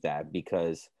keep that,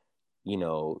 because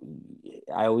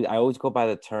I always go by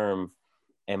the term,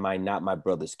 am I not my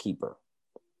brother's keeper?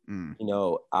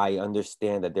 I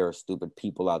understand that there are stupid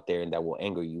people out there and that will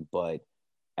anger you, but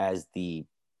as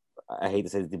I hate to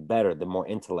say it, the more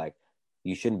intellect,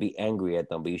 you shouldn't be angry at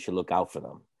them, but you should look out for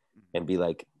them and be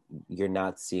like, you're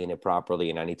not seeing it properly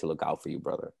and I need to look out for you,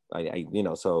 brother.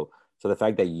 So the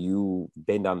fact that you've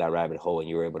been down that rabbit hole and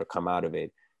you were able to come out of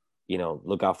it,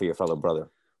 look out for your fellow brother.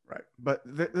 Right. But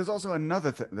there's also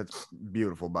another thing that's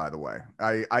beautiful, by the way.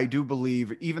 I do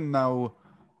believe, even though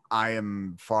I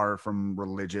am far from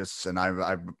religious and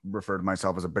I've referred to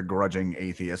myself as a begrudging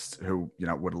atheist who,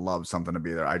 would love something to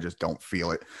be there, I just don't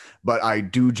feel it. But I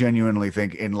do genuinely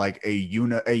think in like a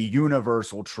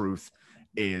universal truth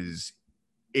is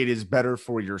it is better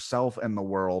for yourself and the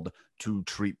world to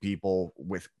treat people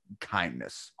with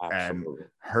kindness. Absolutely. And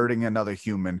hurting another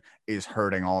human is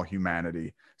hurting all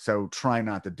humanity. So try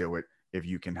not to do it if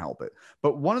you can help it.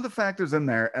 But one of the factors in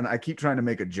there, and I keep trying to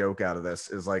make a joke out of this,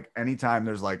 is like anytime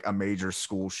there's like a major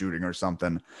school shooting or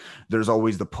something, there's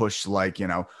always the push, like,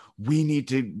 we need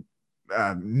to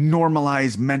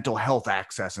normalize mental health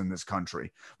access in this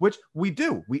country, which we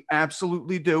do. We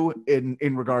absolutely do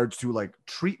in regards to like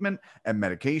treatment and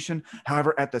medication.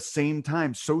 However, at the same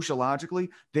time, sociologically,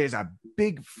 there's a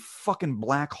big fucking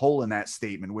black hole in that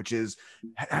statement, which is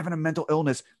having a mental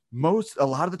illness a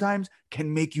lot of the times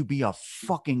can make you be a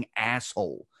fucking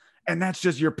asshole. And that's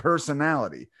just your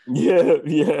personality.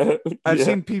 Yeah. I've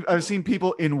seen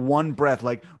people in one breath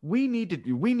like, we need to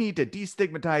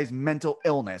destigmatize mental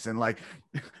illness, and like,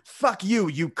 fuck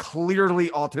you clearly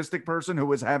autistic person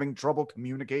who is having trouble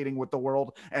communicating with the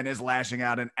world and is lashing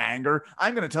out in anger.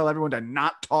 I'm going to tell everyone to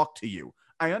not talk to you.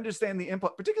 I understand the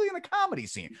input, particularly in the comedy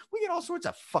scene. We get all sorts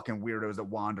of fucking weirdos that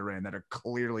wander in that are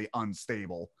clearly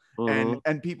unstable,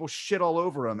 and people shit all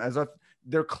over them as if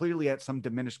they're clearly at some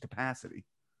diminished capacity.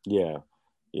 Yeah.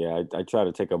 I try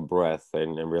to take a breath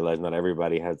and realize not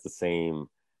everybody has the same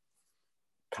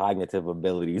cognitive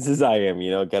abilities as I am,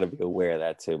 got to be aware of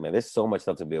that too, man. There's so much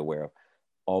stuff to be aware of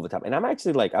all the time. And I'm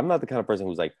actually like, I'm not the kind of person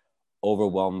who's like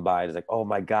overwhelmed by it. It's like, oh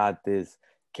my God, this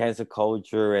cancel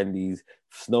culture and these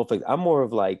snowflakes. I'm more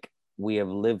of like, we have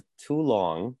lived too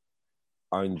long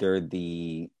under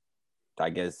the, I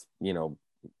guess,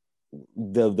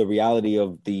 the reality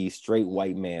of the straight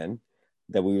white man,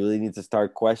 that we really need to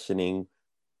start questioning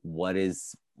what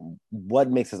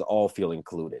makes us all feel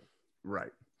included.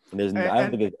 Right. And I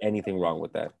don't think there's anything wrong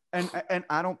with that. And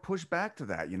I don't push back to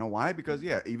that. You know why? Because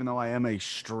even though I am a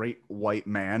straight white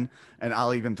man, and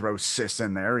I'll even throw cis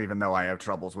in there, even though I have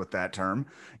troubles with that term,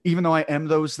 even though I am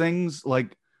those things,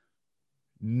 like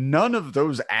none of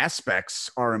those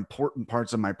aspects are important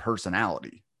parts of my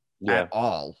personality at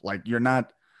all. Like, you're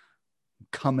not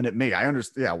coming at me. I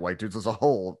understand. Yeah, white dudes as a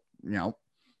whole, not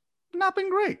been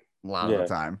great a lot of the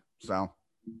time. So,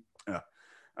 yeah.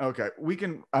 Okay,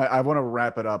 I want to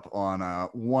wrap it up on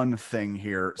one thing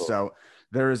here. Cool. So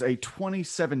there is a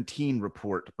 2017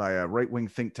 report by a right-wing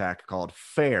think tank called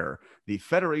FAIR, the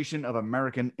Federation of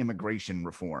American Immigration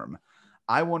Reform.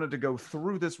 I wanted to go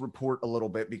through this report a little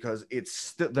bit because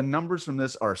the numbers from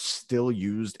this are still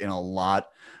used in a lot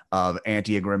of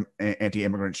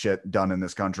anti-immigrant shit done in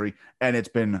this country, and it's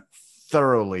been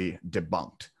thoroughly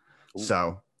debunked. Ooh.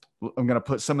 So I'm going to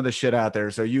put some of the shit out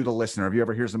there. So you, the listener, if you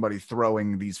ever hear somebody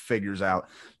throwing these figures out,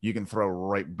 you can throw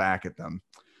right back at them.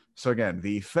 So again,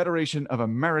 the Federation of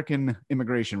American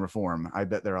Immigration Reform. I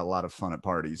bet they're a lot of fun at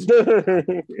parties.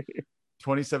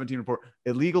 2017 report.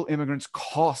 Illegal immigrants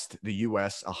cost the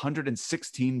U.S.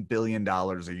 $116 billion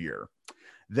a year.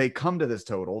 They come to this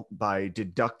total by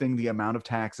deducting the amount of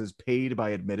taxes paid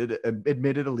by admitted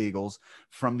illegals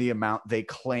from the amount they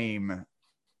claim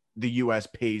the U.S.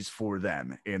 pays for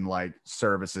them in like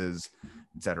services,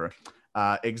 etc.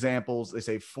 Examples, they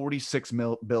say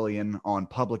 $46 billion on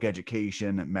public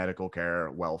education, medical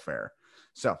care, welfare.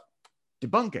 So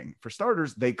debunking, for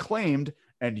starters, they claimed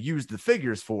and used the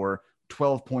figures for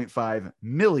 12.5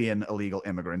 million illegal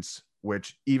immigrants,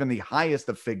 which even the highest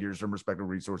of figures from respective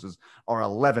resources are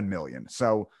 11 million.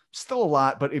 So still a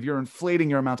lot, but if you're inflating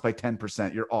your amounts by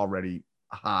 10%, you're already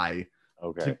high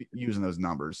to using those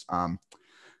numbers.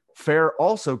 FAIR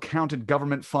also counted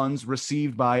government funds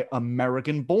received by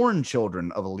American-born children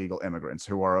of illegal immigrants,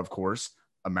 who are, of course,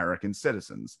 American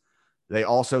citizens. They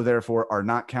also, therefore, are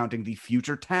not counting the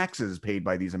future taxes paid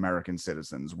by these American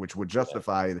citizens, which would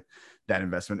justify that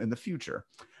investment in the future.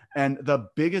 And the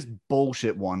biggest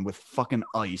bullshit one with fucking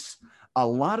ICE, a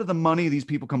lot of the money these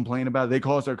people complain about, they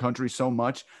cost our country so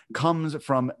much, comes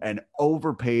from an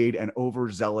overpaid and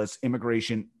overzealous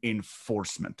immigration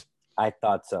enforcement. I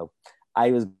thought so.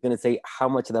 I was going to say how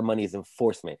much of that money is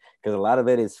enforcement, because a lot of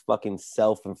it is fucking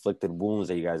self-inflicted wounds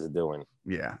that you guys are doing.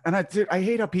 Yeah. And I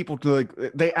hate how people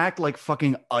they act like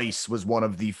fucking ICE was one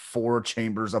of the 4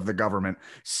 chambers of the government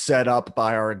set up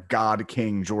by our God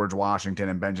King, George Washington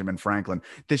and Benjamin Franklin.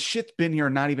 This shit's been here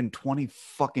not even 20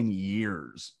 fucking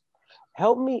years.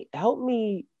 Help me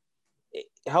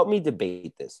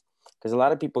debate this. Because a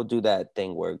lot of people do that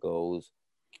thing where it goes,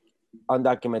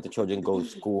 undocumented children go to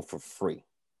school for free.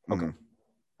 Okay. Mm-hmm.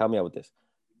 Help me out with this.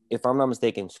 If I'm not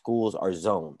mistaken, schools are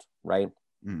zoned, right?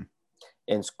 Mm.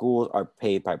 And schools are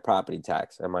paid by property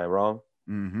tax. Am I wrong?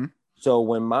 Mm-hmm. So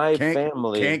when my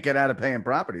family can't get out of paying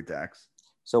property tax.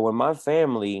 So when my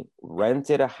family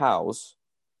rented a house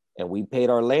and we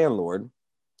paid our landlord,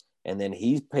 and then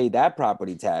he's paid that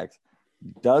property tax,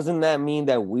 doesn't that mean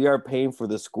that we are paying for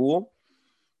the school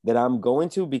that I'm going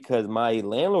to? Because my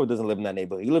landlord doesn't live in that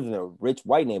neighborhood. He lives in a rich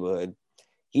white neighborhood.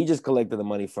 He just collected the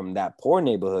money from that poor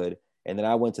neighborhood, and then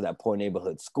I went to that poor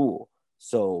neighborhood school.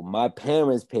 So my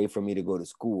parents paid for me to go to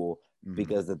school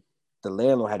because the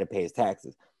landlord had to pay his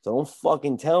taxes. So don't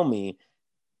fucking tell me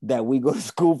that we go to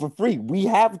school for free. We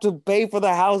have to pay for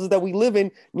the houses that we live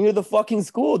in near the fucking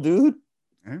school, dude.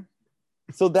 Mm-hmm.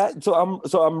 So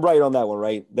I'm right on that one,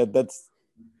 right? That's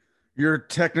You're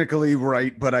technically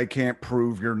right, but I can't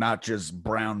prove you're not just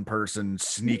brown person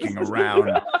sneaking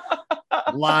around.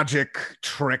 Logic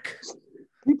trick.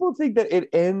 People think that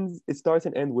it starts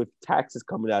and ends with taxes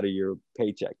coming out of your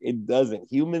paycheck. It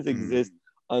doesn't. Humans exist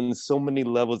on so many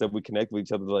levels that we connect with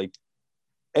each other. Like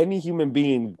any human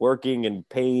being working and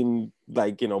paying,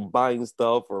 buying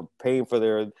stuff or paying for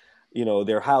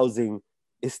their housing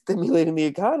is stimulating the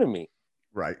economy.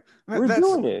 Right. We're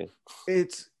doing it.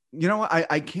 It's,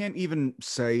 I can't even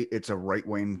say it's a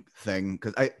right-wing thing,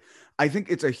 because I think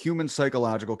it's a human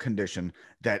psychological condition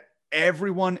that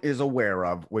everyone is aware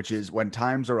of, which is when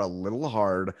times are a little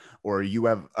hard or you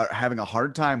have having a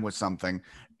hard time with something,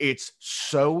 it's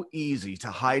so easy to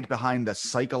hide behind the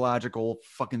psychological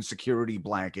fucking security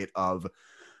blanket of,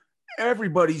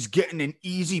 Everybody's getting an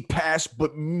easy pass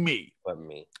but me. But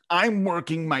me. I'm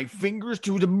working my fingers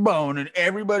to the bone, and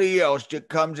everybody else just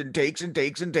comes and takes and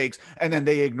takes and takes, and then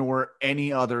they ignore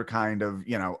any other kind of,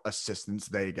 assistance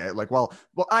they get. Like, well,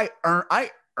 I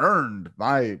earned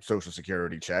my Social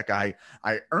Security check. I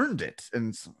earned it,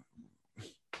 and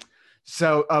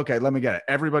so okay, let me get it.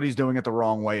 Everybody's doing it the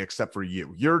wrong way except for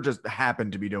you. You're just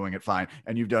happen to be doing it fine,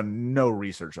 and you've done no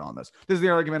research on this. This is the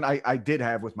argument I did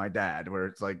have with my dad, where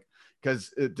it's like,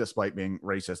 because despite being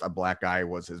racist, a black guy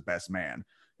was his best man.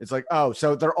 It's like, oh,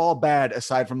 so they're all bad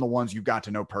aside from the ones you got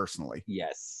to know personally.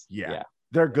 Yes. Yeah.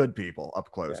 They're good people up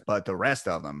close, but the rest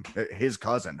of them, his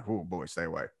cousin, oh boy, stay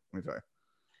away. Let me tell you.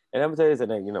 And I'm gonna tell you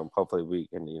that, hopefully we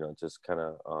can, just kind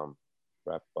of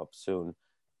wrap up soon.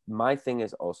 My thing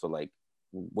is also like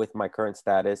with my current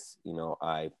status,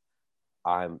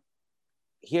 I'm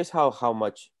here's how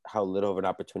little of an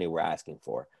opportunity we're asking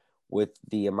for. With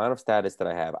the amount of status that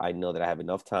I have, I know that I have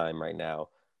enough time right now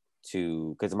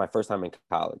because it's my first time in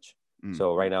college.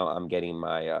 So right now I'm getting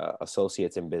my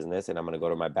associates in business, and I'm going to go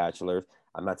to my bachelor's.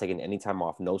 I'm not taking any time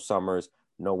off, no summers,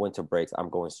 no winter breaks. I'm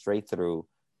going straight through.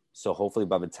 So hopefully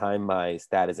by the time my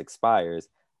status expires,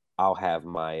 I'll have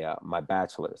my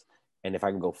bachelor's. And if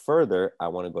I can go further, I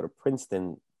want to go to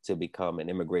Princeton to become an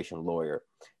immigration lawyer,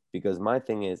 because my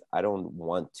thing is I don't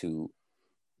want to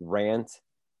rant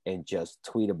and just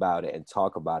tweet about it and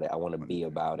talk about it. I want to be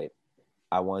about it.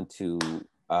 I want to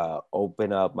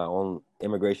open up my own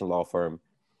immigration law firm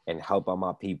and help out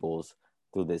my peoples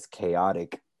through this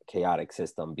chaotic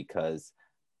system, because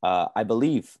I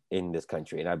believe in this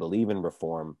country and I believe in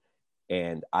reform,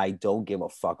 and I don't give a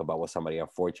fuck about what somebody on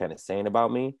 4chan is saying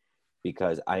about me,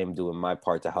 because I am doing my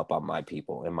part to help out my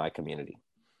people in my community.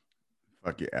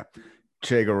 Fuck yeah.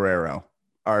 Che Guerrero,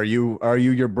 are you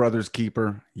your brother's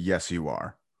keeper? Yes, you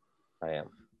are. I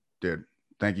am. Dude,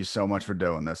 thank you so much for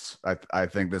doing this. I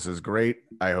think this is great.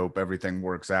 I hope everything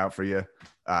works out for you.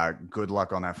 Good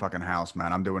luck on that fucking house,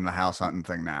 man. I'm doing the house hunting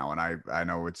thing now, and I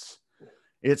know it's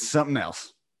something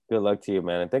else. Good luck to you,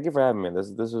 man. And thank you for having me.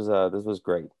 This was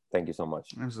great. Thank you so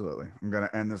much. Absolutely. I'm going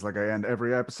to end this like I end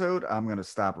every episode. I'm going to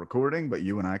stop recording, but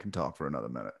you and I can talk for another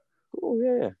minute.